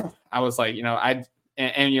 And I was like,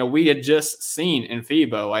 we had just seen in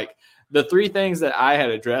FIBA, like the three things that I had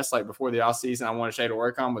addressed like before the offseason I wanted Shea to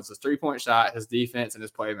work on was his 3-point shot, his defense, and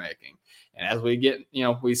his playmaking. And as we get,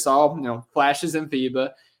 we saw, flashes in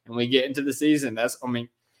FIBA and we get into the season,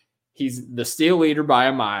 he's the steal leader by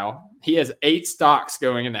a mile. He has 8 stocks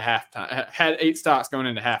going into halftime, had 8 stocks going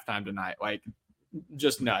into halftime tonight. Like,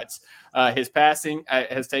 just nuts. His passing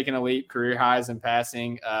has taken a leap, career highs in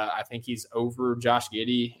passing. I think he's over Josh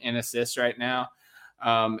Giddey in assists right now.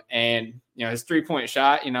 And his 3-point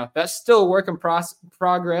shot, that's still a work in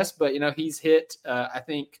progress, but he's hit, I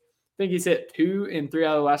think he's hit 2 in 3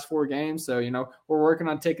 out of the last 4 games. So, we're working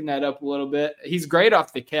on taking that up a little bit. He's great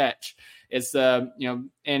off the catch. It's,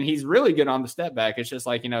 and he's really good on the step back. It's just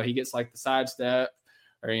like, he gets like the side step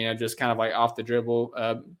or, just kind of like off the dribble,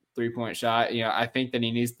 3-point shot. I think that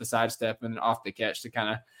he needs the side step and off the catch to kind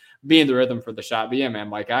of be in the rhythm for the shot. But yeah, man,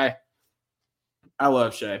 like I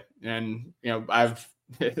love Shea, and, I've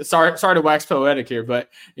sorry to wax poetic here, but,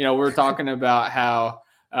 we're talking about how,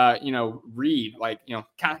 Reed, like,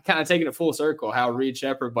 kind of taking it full circle, how Reed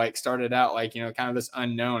Shepherd, like, started out like, kind of this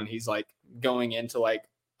unknown. He's like going into like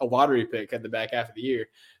a lottery pick at the back half of the year.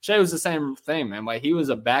 Shea was the same thing, man. Like, he was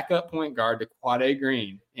a backup point guard to Quade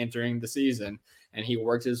Green entering the season, and he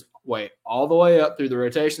worked his way all the way up through the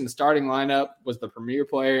rotation. The starting lineup, was the premier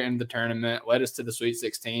player in the tournament, led us to the Sweet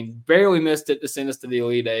 16, barely missed it to send us to the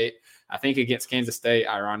Elite Eight, I think against Kansas State,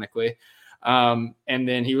 ironically. And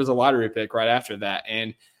then he was a lottery pick right after that.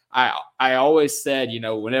 And I always said,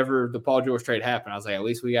 whenever the Paul George trade happened, I was like, at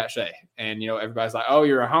least we got Shea. And, everybody's like, oh,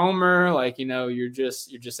 you're a homer. Like, you're just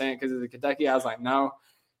saying it because of the Kentucky. I was like, no,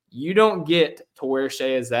 you don't get to where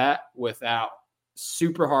Shea is at without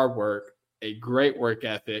super hard work, a great work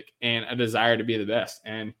ethic, and a desire to be the best.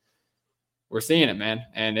 And we're seeing it, man.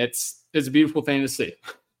 And it's a beautiful thing to see.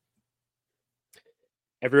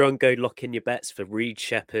 Everyone go lock in your bets for Reed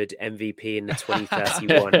Shepherd MVP in the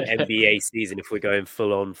 2031 NBA season if we're going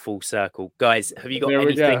full on, full circle. Guys, have you got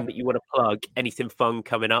anything that you want to plug? Anything fun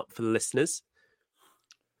coming up for the listeners?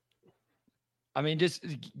 I mean, just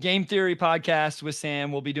Game Theory podcast with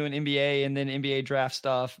Sam. We'll be doing NBA and then NBA draft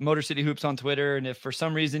stuff. Motor City Hoops on Twitter. And if for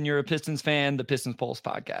some reason you're a Pistons fan, the Pistons Pulse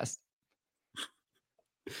podcast.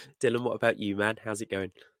 Dylan, what about you, man? How's it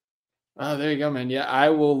going? Oh, there you go, man. Yeah, I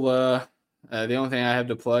will. The only thing I have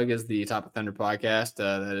to plug is the Top of Thunder podcast.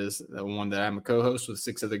 That is the one that I'm a co-host with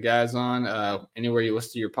 6 other guys on. Anywhere you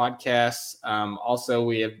listen to your podcasts. Also,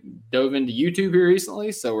 we have dove into YouTube here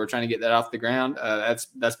recently, so we're trying to get that off the ground.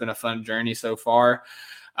 That's been a fun journey so far.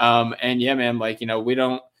 And yeah, man, like,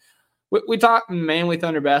 we talk mainly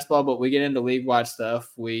Thunder basketball, but we get into league-wide stuff.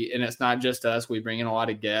 And it's not just us. We bring in a lot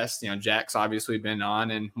of guests. Jack's obviously been on,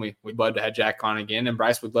 and we'd love to have Jack on again. And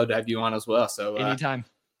Bryce, we'd love to have you on as well. So anytime.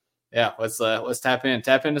 Yeah, let's tap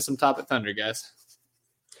into some Top at Thunder, guys.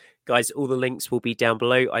 Guys, all the links will be down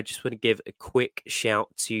below. I just want to give a quick shout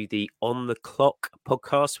to the On the Clock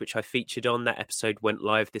podcast, which I featured on. That episode went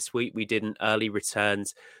live this week. We did an early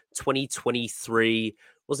returns 2023.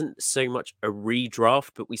 Wasn't so much a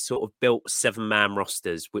redraft, but we sort of built 7-man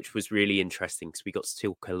rosters, which was really interesting because we got to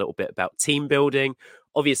talk a little bit about team building.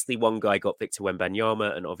 Obviously, one guy got Victor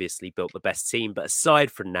Wembanyama and obviously built the best team. But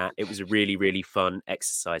aside from that, it was a really, really fun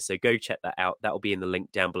exercise. So go check that out. That'll be in the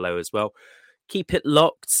link down below as well. Keep it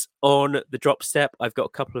locked on the Drop Step. I've got a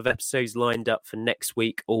couple of episodes lined up for next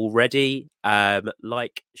week already.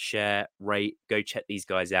 Like, share, rate. Go check these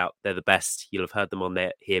guys out. They're the best. You'll have heard them on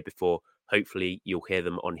here before. Hopefully, you'll hear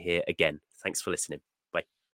them on here again. Thanks for listening.